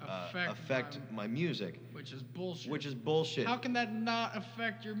affect my music," Which is bullshit. which is bullshit. How can that not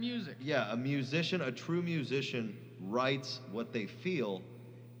affect your music? Yeah, a true musician writes what they feel.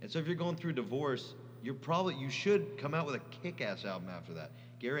 And so if you're going through divorce, you should come out with a kick-ass album after that.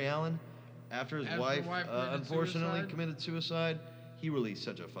 Gary Allan, after his wife committed unfortunately suicide? committed suicide, he released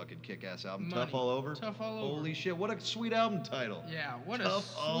such a fucking kick-ass album. Money. Tough All Over. Tough All Over. Holy shit, what a sweet album title. Yeah, what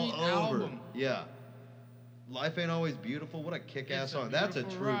Tough a All sweet Over. album. Yeah. Life Ain't Always Beautiful. What a kick-ass It's song. That's a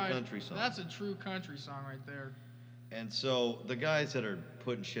beautiful true ride. country song. That's a true country song right there. And so the guys that are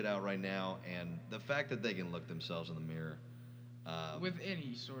putting shit out right now, and the fact that they can look themselves in the mirror, With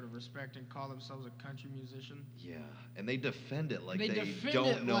any sort of respect and call themselves a country musician. yeah, and they defend it like they defend don't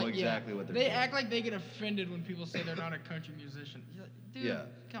it know like, exactly yeah, what they're They doing. act like they get offended when people say they're not a country musician. You're like, dude, Yeah.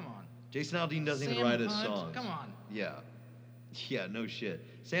 come on. Jason Aldean doesn't Sam even write his Hunt, songs. Come on. Yeah, yeah, no shit.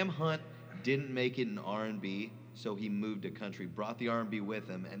 Sam Hunt didn't make it in R&B, so he moved to country, brought the R&B with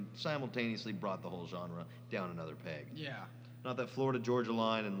him, and simultaneously brought the whole genre down another peg. Yeah. Not that Florida Georgia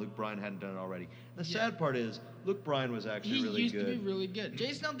Line and Luke Bryan hadn't done it already. And the Yeah. sad part is, Luke Bryan was actually He really used good. to be really good.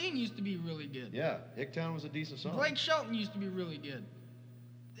 Jason Aldean used to be really good. Yeah, Hicktown was a decent song. Blake Shelton used to be really good.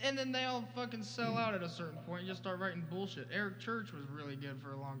 And then they all fucking sell out at a certain point and just start writing bullshit. Eric Church was really good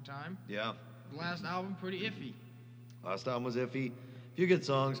for a long time. Yeah, Last album, pretty iffy. last album was iffy. Few good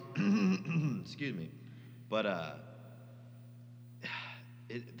songs. Excuse me. But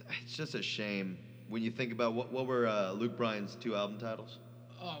it's just a shame when you think about what were Luke Bryan's two album titles.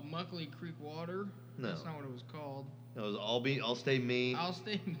 Oh, Muckley Creek Water. No. That's not what it was called. It was I'll Stay Me I'll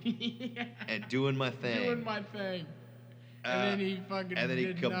stay me. and Doing My Thing. Doing my thing. Uh, And then he fucking and then he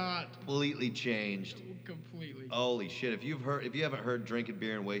did not. completely changed. Completely. Holy shit! If you haven't heard "Drinking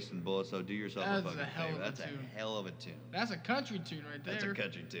Beer and Wasting Bullets," though, do yourself That's a fucking a hell favor. of a That's tune. a hell of a tune. That's a country tune right there. That's a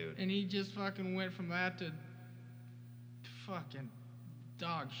country tune. And he just fucking went from that to fucking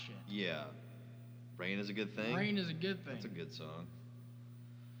dog shit. Yeah, Rain is a good thing. Rain is a good thing. That's a good song.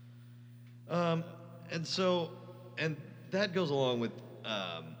 And that goes along with,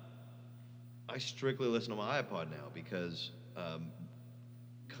 I strictly listen to my iPod now because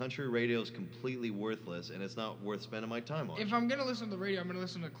country radio is completely worthless and it's not worth spending my time on. If I'm gonna listen to the radio, I'm gonna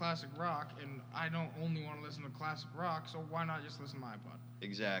listen to classic rock, and I don't only want to listen to classic rock, so why not just listen to my iPod?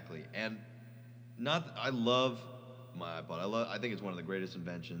 Exactly. And I love my iPod. I think it's one of the greatest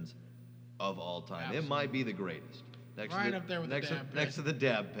inventions of all time. It Absolutely. might be the greatest. Next Right to the, up there with the next dab to, pen. next to the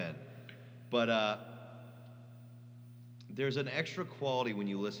dab pen. But there's an extra quality when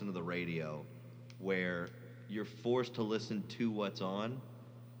you listen to the radio where you're forced to listen to what's on,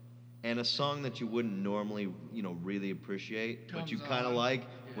 and a song that you wouldn't normally, really appreciate, but you Comes kind of on, like,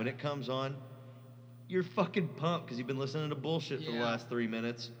 when yeah. it comes on, you're fucking pumped because you've been listening to bullshit for the Yeah. last 3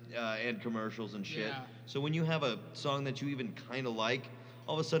 minutes and commercials and shit. Yeah. So when you have a song that you even kind of like,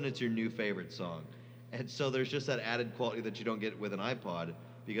 all of a sudden it's your new favorite song. And so there's just that added quality that you don't get with an iPod,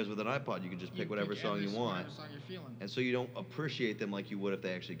 because with an iPod you can just pick whatever song you want. Whatever song you're feeling. And so you don't appreciate them like you would if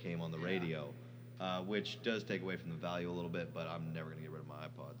they actually came on the Yeah. radio, which does take away from the value a little bit, but I'm never going to get rid of my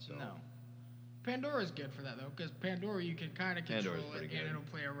iPod. So. No. Pandora's good for that though, because Pandora you can kind of control Pandora's it, pretty and good.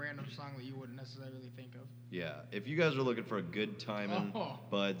 it'll play a random song that you wouldn't necessarily think of. Yeah, if you guys are looking for a good timing Oh.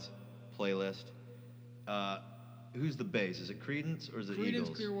 Buds playlist, who's the bass? Is it Creedence or is it Creedence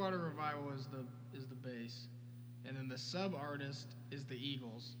Eagles? Clearwater Revival is the bass, and then the sub artist is the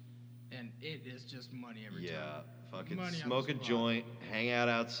Eagles, and it is just money every Yeah, time. fucking Money on smoke the a spot. joint, hang out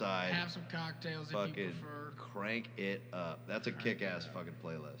outside, Have some cocktails if you fucking prefer. crank it up. That's a Crank it kick-ass up. fucking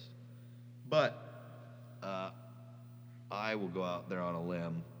playlist. But I will go out there on a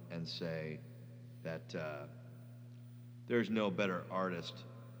limb and say that there's no better artist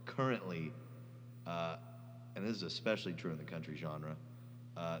currently, and this is especially true in the country genre,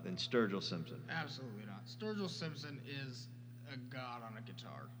 than Sturgill Simpson. Absolutely not. Sturgill Simpson is a god on a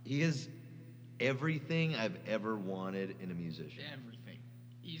guitar. He is everything I've ever wanted in a musician. Everything.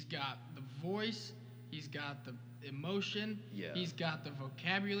 He's got the voice. He's got the emotion. Yeah. He's got the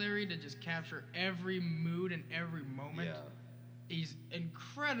vocabulary to just capture every mood and every moment. Yeah. He's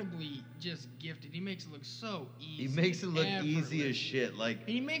incredibly just gifted. He makes it look so easy. He makes it look easy effortless. as shit. Like, And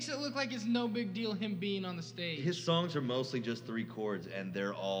he makes it look like it's no big deal him being on the stage. his songs are mostly just 3 chords, and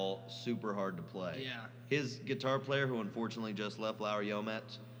they're all super hard to play. Yeah. His guitar player, who unfortunately just left, Lauer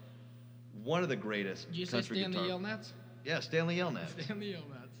Yelnats, one of the greatest Did you say country Stanley guitar. Yelnats? Yeah, Stanley Yelnats. Stanley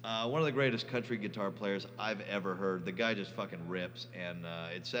Yelnats. One of the greatest country guitar players I've ever heard. The guy just fucking rips, and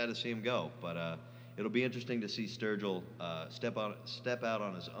it's sad to see him go. But it'll be interesting to see Sturgill step out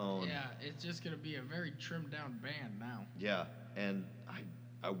on his own. Yeah, it's just going to be a very trimmed down band now. Yeah, and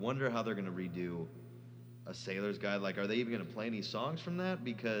I wonder how they're gonna redo a Sailor's Guide. Like, are they even gonna play any songs from that?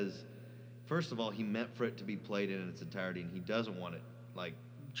 Because first of all, he meant for it to be played in its entirety, and he doesn't want it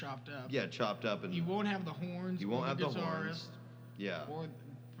Chopped up. chopped up and He won't have the horns. He won't or have the the guitarist, horns. Yeah. Or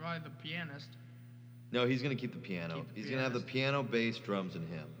probably the pianist. No, he's gonna keep the piano. Keep the He's gonna have the pianist. piano, bass, drums, and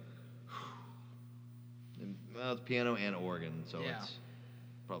him. And, well, it's piano and organ, so Yeah. it's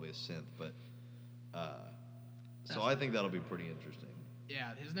probably a synth, but so That's I the- think that'll be pretty interesting.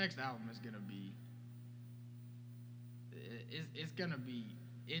 Yeah, his next album is gonna be. It's gonna be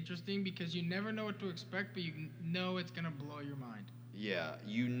interesting because you never know what to expect, but you know it's gonna blow your mind. Yeah,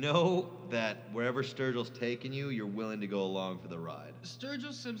 you know that wherever Sturgill's taking you, you're willing to go along for the ride.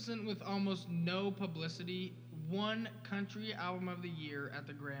 Sturgill Simpson, with almost no publicity, won Country Album of the Year at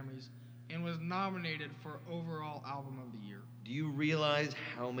the Grammys and was nominated for Overall Album of the Year. Do you realize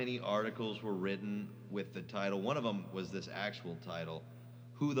how many articles were written with the title? One of them was this actual title,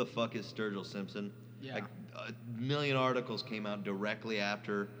 "Who the fuck is Sturgill Simpson?" Yeah. Like, a million articles came out directly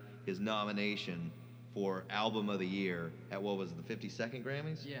after his nomination for Album of the Year at, what was it, the 52nd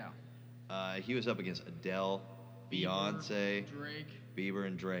Grammys? Yeah. He was up against Adele, Beyonce, Drake, Bieber,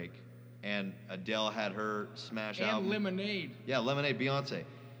 and Drake. And Adele had her smash and album. Lemonade. Yeah, Lemonade, Beyonce.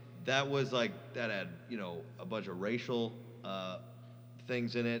 That was like, that had, a bunch of racial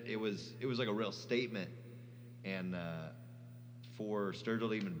things in it. It was like a real statement. And for Sturgill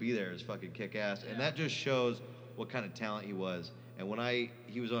to even be there is fucking kick-ass. And Yeah. that just shows what kind of talent he was. And when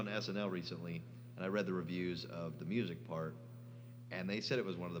he was on SNL recently, and I read the reviews of the music part, and they said it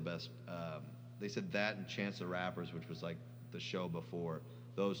was one of the best. They said that and Chance the Rappers, which was like the show before,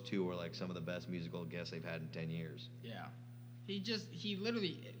 those two were like some of the best musical guests they've had in 10 years. Yeah. He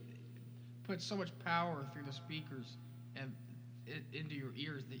literally put so much power through the speakers and into your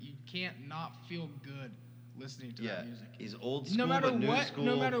ears that you can't not feel good listening to Yeah, that music. he's old school No matter but new what, school.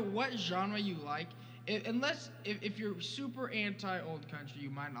 no matter what genre you like, if you're super anti old country, you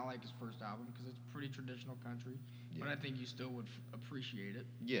might not like his first album because it's pretty traditional country. But Yeah. I think you still would appreciate it.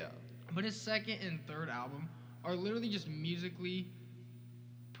 Yeah, But his second and third album are literally just musically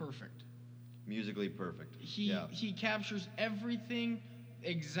perfect. musically perfect. He captures everything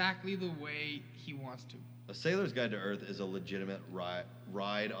exactly the way he wants to. A Sailor's Guide to Earth is a legitimate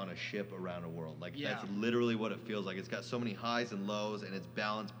ride on a ship around a world. Like, Yeah. that's literally what it feels like. It's got so many highs and lows, and it's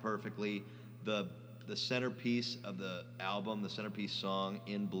balanced perfectly. The the centerpiece of the album, the centerpiece song,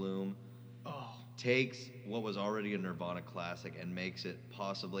 In Bloom, Oh, takes what was already a Nirvana classic and makes it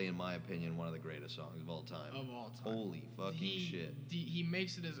possibly, in my opinion, one of the greatest songs of all time. of all time. Holy fucking shit. He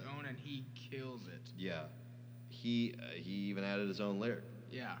makes it his own and he kills it. Yeah. He even added his own lyric,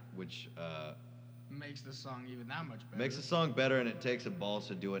 Yeah. which Makes the song even that much better. makes the song better, and it takes a balls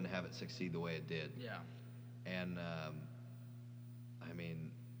to do it and have it succeed the way it did. Yeah. And I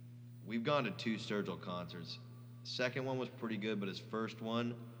mean, we've gone to 2 Sturgill concerts. Second one was pretty good, but his first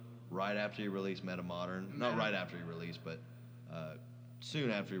one, right after he released Metamodern, not right after he released, but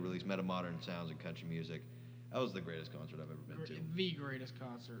soon after he released Metamodern Sounds and Country Music, that was the greatest concert I've ever been to. The greatest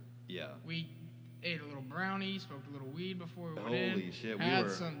concert. Yeah. We ate a little brownie, smoked a little weed before we went in. Holy shit, we had were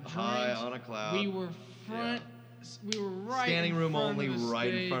some high drinks. on a cloud. We were front. We were right Standing in room front only, of the right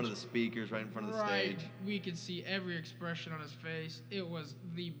in stage. front of the speakers, right in front of the Right. stage. We could see every expression on his face. It was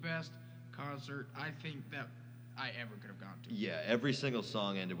the best concert I think that I ever could have gone to. Yeah, every single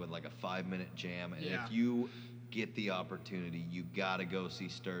song ended with like a 5-minute jam, and Yeah. if you get the opportunity, you gotta go see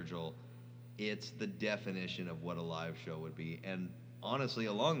Sturgill. It's the definition of what a live show would be. And honestly,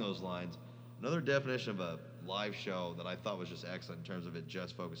 along those lines, another definition of a live show that I thought was just excellent in terms of it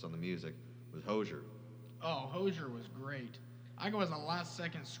just focused on the music was Hozier. Oh, Hozier was great. I go as a last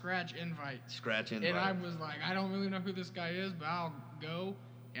second scratch invite. Scratch Invite. And I was like, I don't really know who this guy is, but I'll go.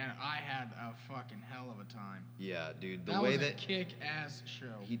 And I had a fucking hell of a time. Yeah, dude, the That way was a that kick-ass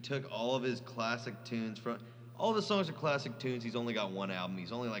show. he took all of his classic tunes from all the songs are classic tunes. He's only got one album.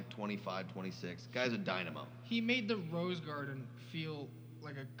 He's only like 25, 26. Guy's a dynamo. He made the Rose Garden feel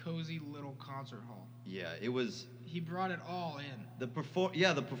like a cozy little concert hall. Yeah, it was He brought it all in. the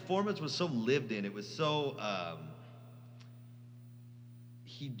performance was so lived in. It was so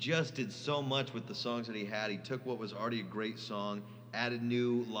he just did so much with the songs that he had. He took what was already a great song, added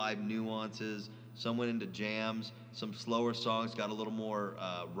new live nuances, some went into jams, some slower songs got a little more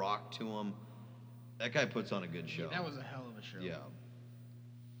rock to them. That guy puts on a good show. That was a hell of a show. Yeah.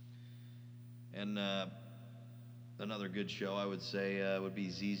 And another good show I would say would be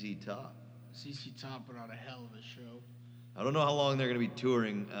ZZ Top. CC Top put on a hell of a show. I don't know how long they're going to be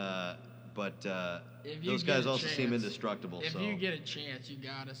touring, but If you those get guys a also seem chance- indestructible. If so you get a chance, you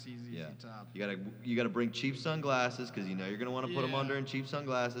gotta see ZZ yeah, Top. you gotta bring cheap sunglasses because you know you're gonna want to put them Yeah. on during cheap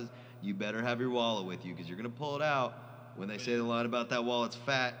sunglasses. You better have your wallet with you because you're gonna pull it out when they say the line about that wallet's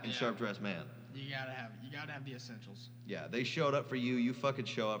fat and Yeah. sharp dressed man. You gotta have the essentials. Yeah, they showed up for you. You fucking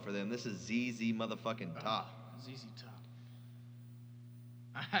show up for them. This is ZZ motherfucking Top. ZZ Top.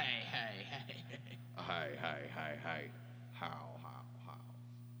 Hey. Hi. How.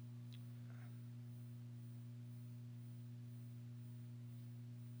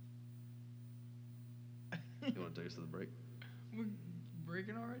 You want to take us to the break? We're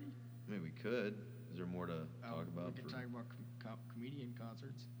breaking already? I mean, we could. Is there more to talk about? We could talk about comedian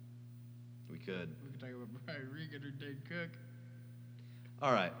concerts. We could. We could talk about Brian Regan or Dane Cook.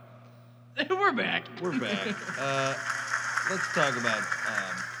 All right, We're back. we're back. Let's talk about.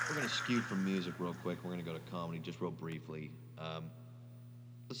 We're gonna skew from music real quick. We're gonna go to comedy just real briefly.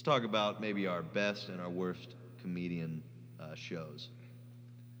 Let's talk about maybe our best and our worst comedian shows.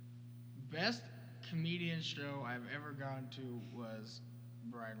 Best comedian show I've ever gone to was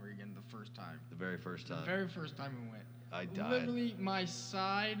Brian Regan the first time. The very first The time. very first time we went. I died. Literally, my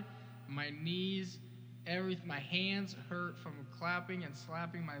side, my knees, everything, my hands hurt from clapping and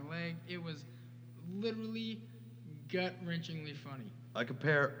slapping my leg. It was literally gut-wrenchingly funny I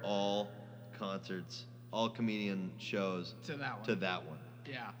compare all concerts, all comedian shows to that one. to that one.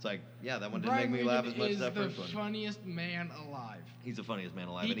 Yeah. It's like, yeah, that one didn't Brian make me laugh Regan as much as is that the first one. funniest man alive. He's the funniest man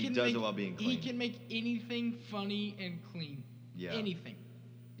alive, and he does it while being clean. He can make anything funny and clean. Yeah. Anything.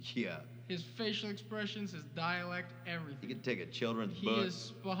 Yeah. His facial expressions, his dialect, He everything. can take a children's He book, is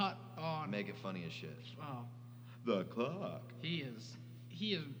spot on. make it funny as shit. Oh, The clock. he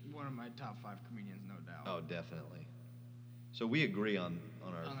is one of my top 5 comedians, no doubt. Oh, definitely. So we agree on our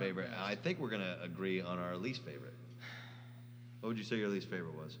On our favorite. best. I think we're gonna agree on our least favorite. What would you say your least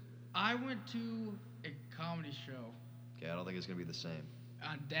favorite was? I went to a comedy show Okay, I don't think it's gonna be the same.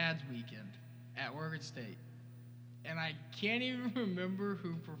 on Dad's weekend at Oregon State, and I can't even remember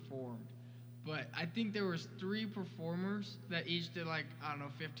who performed, but I think there was 3 performers that each did like, I don't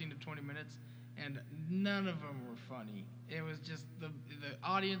know, 15 to 20 minutes, and none of them were funny. It was just the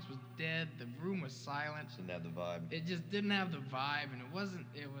audience was dead, the room was silent. Didn't have the vibe. It just didn't have the vibe, and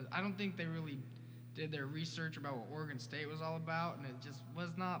I don't think they really did their research about what Oregon State was all about, and it just was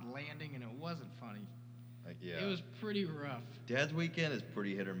not landing, and it wasn't funny. Like, yeah. It was pretty rough. Dad's weekend is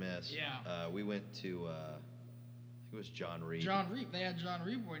pretty hit or miss. Yeah. We went to It was John Reed. John Reed. They had John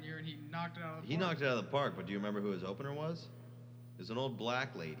Reed one year, and he knocked it out of the park. He knocked it out of the park, but do you remember who his opener was? It was an old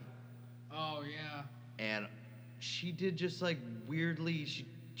black lady. Oh, yeah. And she did just like weirdly, she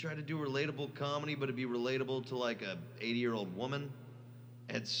tried to do relatable comedy, but it'd be relatable to like a 80-year-old woman.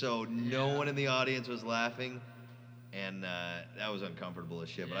 And so no Yeah. one in the audience was laughing. And that was uncomfortable as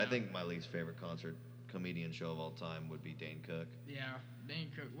shit. But I Yeah. think my least favorite concert comedian show of all time would be Dane Cook. Yeah,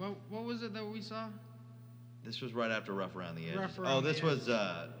 Dane Cook. What was it that we saw? This was right after Rough Around the Edges. Rough Around this the was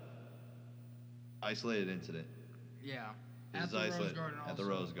Isolated Incident. Yeah. This At is the Rose Isolated Garden also. at the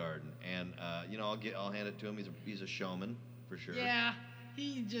Rose Garden, and I'll hand it to him. He's a showman for sure. Yeah,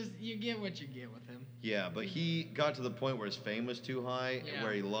 you get what you get with him. Yeah, but he got to the point where his fame was too high, Yeah.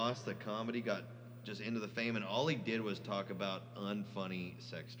 where he lost the comedy, got just into the fame, and all he did was talk about unfunny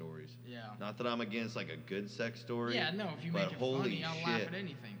sex stories. Yeah. Not that I'm against like a good sex story. Yeah, no, if you but make it holy funny, I'll shit, laugh at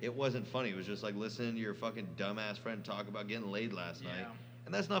anything. It wasn't funny. It was just like listening to your fucking dumbass friend talk about getting laid last night, Yeah.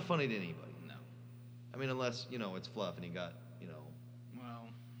 and that's not funny to anybody. No. I mean, unless it's fluff and he got Well,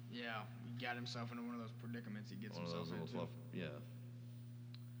 yeah, he got himself into one of those predicaments he gets one of himself those little into. fluff. Yeah.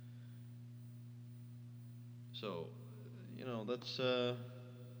 So, that's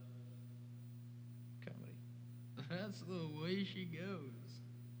comedy. That's the way she goes.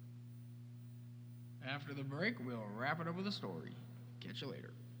 After the break, we'll wrap it up with a story. Catch you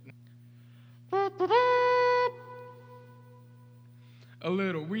later. A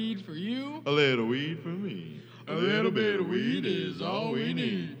little weed for you. A little weed for me. A little bit of weed is all we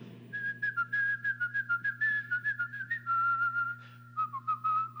need.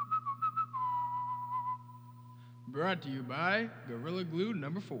 Brought to you by Gorilla Glue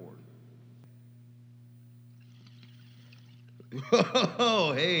number 4.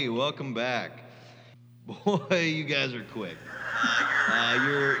 Oh, hey, welcome back. Boy, you guys are quick.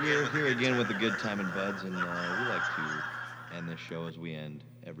 You're here again with the Good Time and Buds, and we like to end this show as we end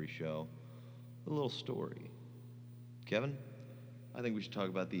every show with a little story. Kevin, I think we should talk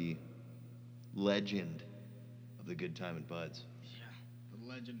about the legend of the Good Time and Buds. Yeah, the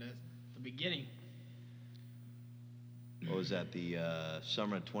legend at the beginning. What was that, the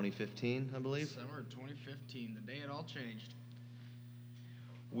summer of 2015, I believe? Summer of 2015, the day it all changed.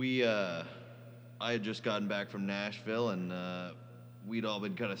 I had just gotten back from Nashville, and we'd all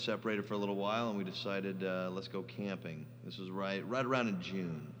been kind of separated for a little while, and we decided, let's go camping. This was right around in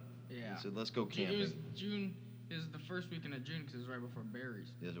June. Yeah. We said, let's go camping. It was June. It was the first weekend of June because it was right before berries.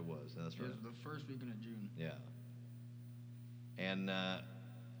 Yes, it was. That's It right. was the first weekend of June. Yeah. And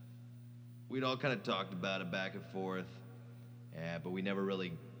we'd all kind of talked about it back and forth, but we never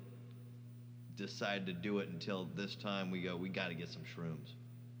really decided to do it until this time. We got to get some shrooms.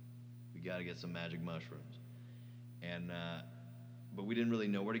 We got to get some magic mushrooms. And but we didn't really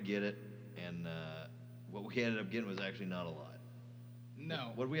know where to get it, and what we ended up getting was actually not a lot.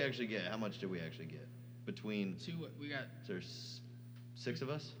 No. What did we actually get? How much did we actually get? Between We got. there's 6 of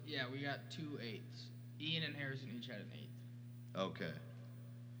us? Yeah, we got 2 eighths. Ian and Harrison each had an eighth. Okay.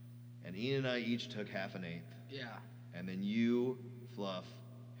 And Ian and I each took half an eighth. Yeah. And then you, Fluff,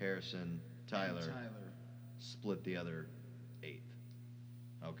 Harrison, Tyler, And Tyler. split the other eighth.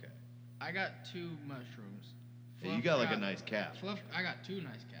 Okay. I got 2 mushrooms. Yeah, you got like a nice cap. Fluff. I got 2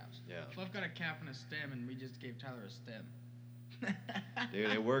 nice caps. Yeah. Fluff got a cap and a stem, and we just gave Tyler a stem. Dude,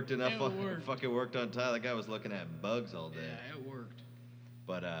 it worked enough. It worked. Fucking worked on Tyler. That guy was looking at bugs all day. Yeah, it worked.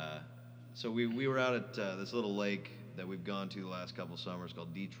 But so we were out at this little lake that we've gone to the last couple summers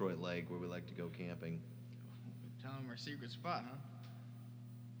called Detroit Lake, where we like to go camping. Tell him our secret spot, huh?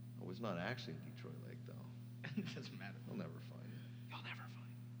 Oh, it's not actually Detroit Lake though. It doesn't matter. You'll never find it. You'll never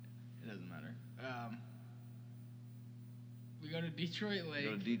find it. It doesn't matter. We go to Detroit Lake. You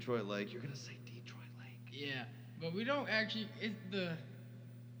go to Detroit Lake. You're gonna say Detroit Lake. Yeah, but we don't actually.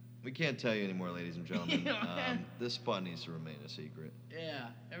 We can't tell you anymore, ladies and gentlemen. Yeah. This spot needs to remain a secret. Yeah,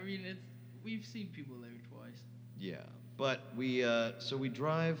 I mean we've seen people there twice. Yeah, but we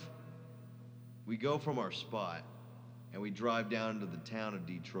drive. We go from our spot, and we drive down to the town of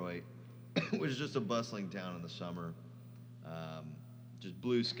Detroit, which is just a bustling town in the summer. Just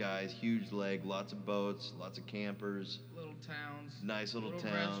blue skies, huge lake, lots of boats, lots of campers, Little towns. nice little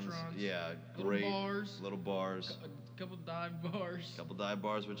towns. Restaurants. Yeah, Little great. bars. Little bars. A couple dive bars. Couple dive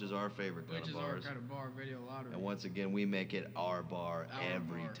bars, which is our favorite kind Which of is our bars. kind of bar, video lottery. And once again, we make it our bar Our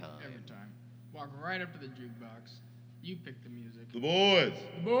every bar, time. Every time. Walk right up to the jukebox. You pick the music. The boys.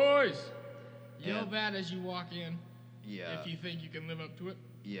 The boys! Yell And- that as you walk in. Yeah. If you think you can live up to it.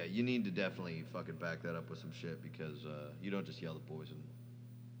 Yeah, you need to definitely fucking back that up with some shit because you don't just yell the boys and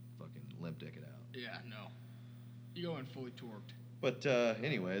fucking limp dick it out. Yeah, no. You go in fully torqued. But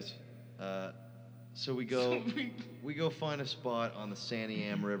anyways, So we go So we go find a spot on the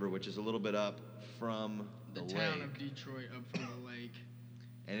Santiam River, which is a little bit up from the the town lake, of Detroit up from the lake.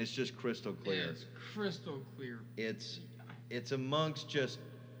 and it's just crystal clear. It's crystal clear. It's amongst just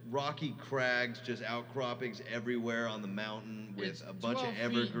rocky crags, just outcroppings everywhere on the mountain with It's a bunch 12 of feet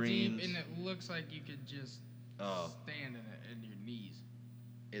evergreens. deep, and it looks like you could just Oh. stand in it in your knees.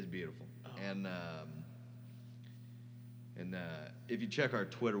 It's beautiful. Oh. And if you check our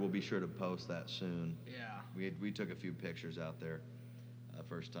Twitter, we'll be sure to post that soon. Yeah. We took a few pictures out there,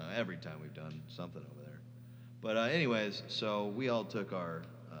 first time. Every time we've done something over there. But anyways, so we all took our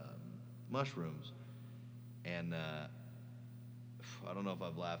mushrooms, and I don't know if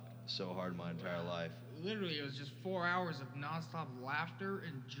I've laughed so hard in my entire life. Literally, it was just 4 hours of nonstop laughter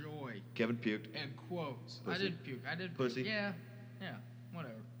and joy Kevin puked. and quotes. Pussy. I did puke. I did Pussy. puke. Yeah.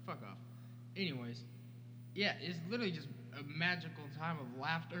 Whatever. Fuck off. Anyways, yeah, it's literally just a magical time of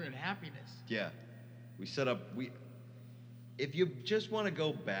laughter and happiness. Yeah, we set up. If you just want to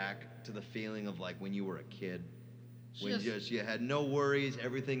go back to the feeling of like when you were a kid, when you had no worries,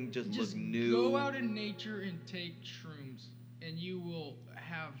 everything just looked new. Go out in nature and take shrooms, and you'll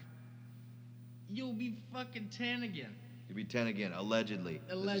be fucking 10 again. You'll be 10 again, allegedly.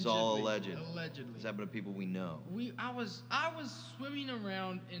 This is all alleged. Allegedly. This happened to people we know. I was swimming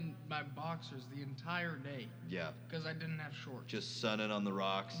around in my boxers the entire day Yeah, because I didn't have shorts. just sunning on the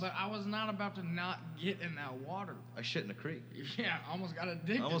rocks. But I was not about to not get in that water. I shit in a creek. Yeah, I almost got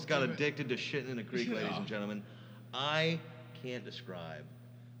addicted. I almost got to it. addicted to shitting in a creek, ladies Yeah. and gentlemen. I can't describe.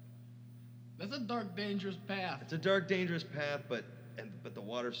 That's a dark, dangerous path. It's a dark, dangerous path, but the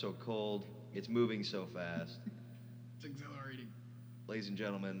water's so cold. It's moving so fast. It's exhilarating. Ladies and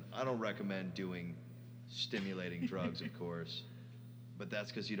gentlemen, I don't recommend doing stimulating drugs, of course, but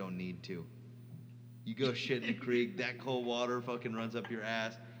that's because you don't need to. You go shit in the creek, that cold water fucking runs up your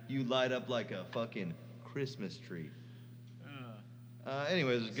ass. You light up like a fucking Christmas tree.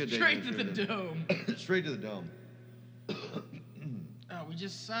 Anyways, it was a good day. Straight to the dome. Straight to the dome. We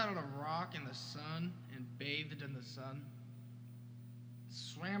just sat on a rock in the sun and bathed in the sun.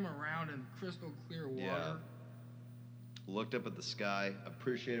 Swam around in crystal clear water. Yeah. Looked up at the sky,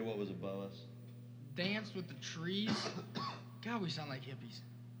 appreciated what was above us. Danced with the trees. God, we sound like hippies.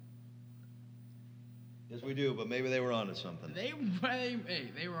 Yes, we do, but maybe they were onto something. They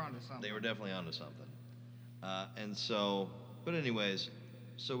were onto something. They were definitely onto something. And so, but anyways,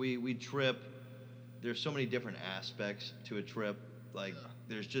 so we trip. There's so many different aspects to a trip. Like,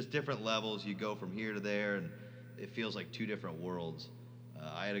 there's just different levels. You go from here to there, and it feels like two different worlds.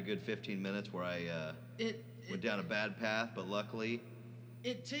 I had a good 15 minutes where I went down a bad path, but luckily...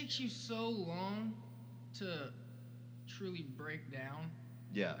 It takes you so long to truly break down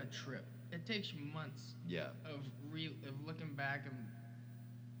Yeah. a trip. It takes you months Yeah. of looking back and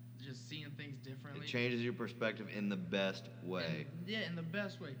just seeing things differently. It changes your perspective in the best way. In the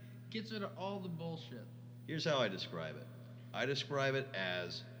best way. Gets rid of all the bullshit. Here's how I describe it. I describe it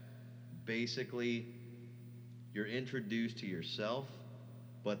as basically you're introduced to yourself,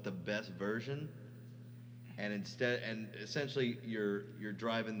 but the best version, and essentially you're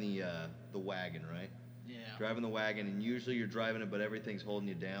driving the wagon, right? Yeah. Driving the wagon, and usually you're driving it, but everything's holding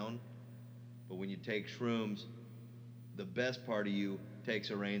you down. But when you take shrooms, the best part of you takes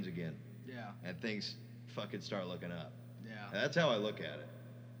the reins again, Yeah. and things fucking start looking up. Yeah. And that's how I look at it.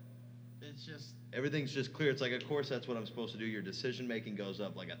 It's just. Everything's just clear. It's like, of course, that's what I'm supposed to do. Your decision making goes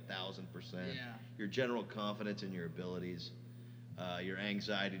up like 1,000%. Yeah. Your general confidence in your abilities, your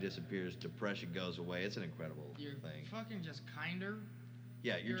anxiety disappears, depression goes away. It's an incredible You're thing. fucking just kinder.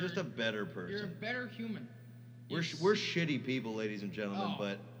 Yeah, you're just a better You're a person. better human. We're shitty people, ladies and gentlemen, Oh.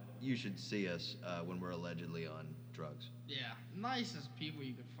 but you should see us when we're allegedly on drugs. Yeah. Nicest people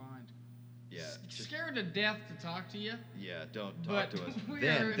you could find. Yeah. just- Scared to death to talk to you. yeah. Don't talk But to us. we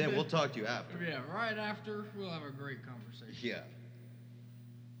Then are- we'll talk to you after. Yeah. Right after, we'll have a great conversation. Yeah.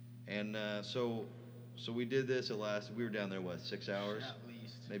 And so we did this. It lasted. We were down there 6 hours, At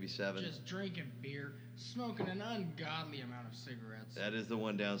least. maybe 7. Just drinking beer, smoking an ungodly amount of cigarettes. That is the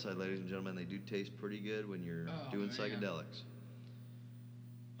one downside, ladies and gentlemen. They do taste pretty good when you're Oh, doing man. psychedelics.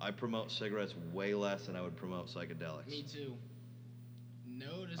 I promote cigarettes way less than I would promote psychedelics. Me too.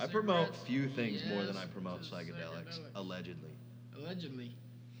 No to I promote cigarettes, few things more than yes I promote to psychedelics, allegedly. Allegedly.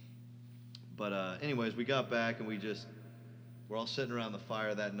 But anyways, we got back and we're all sitting around the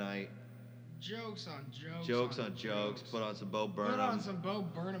fire that night. Jokes on jokes. Jokes on jokes. Put on some Bo Burnham. Put on some Bo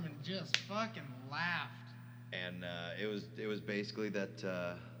Burnham and just fucking laughed. And it was basically that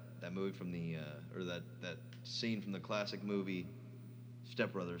movie from the or that scene from the classic movie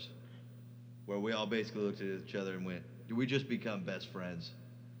Step Brothers, where we all basically looked at each other and went, "Do we just become best friends?"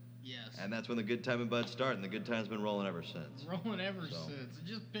 Yes. And that's when the good time and bud start, and the good time's been rolling ever since. Rolling ever So. since.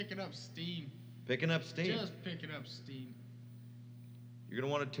 Just picking up steam. Picking up steam. Just picking up steam. You're going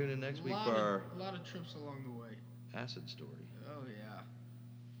to want to tune in next week A for our lot of trips along the way. acid story. Oh, yeah.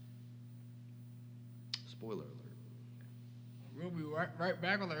 Spoiler alert. We'll be right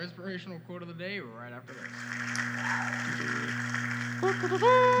back with our inspirational quote of the day right after this.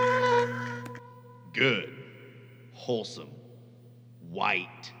 Good, wholesome,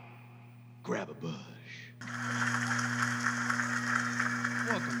 white. Grab a bush.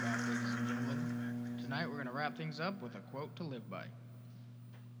 Welcome back, ladies and gentlemen. Tonight we're going to wrap things up with a quote to live by.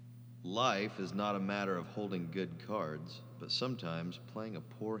 Life is not a matter of holding good cards, but sometimes playing a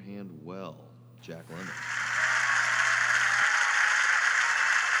poor hand well. Jack Lemmon.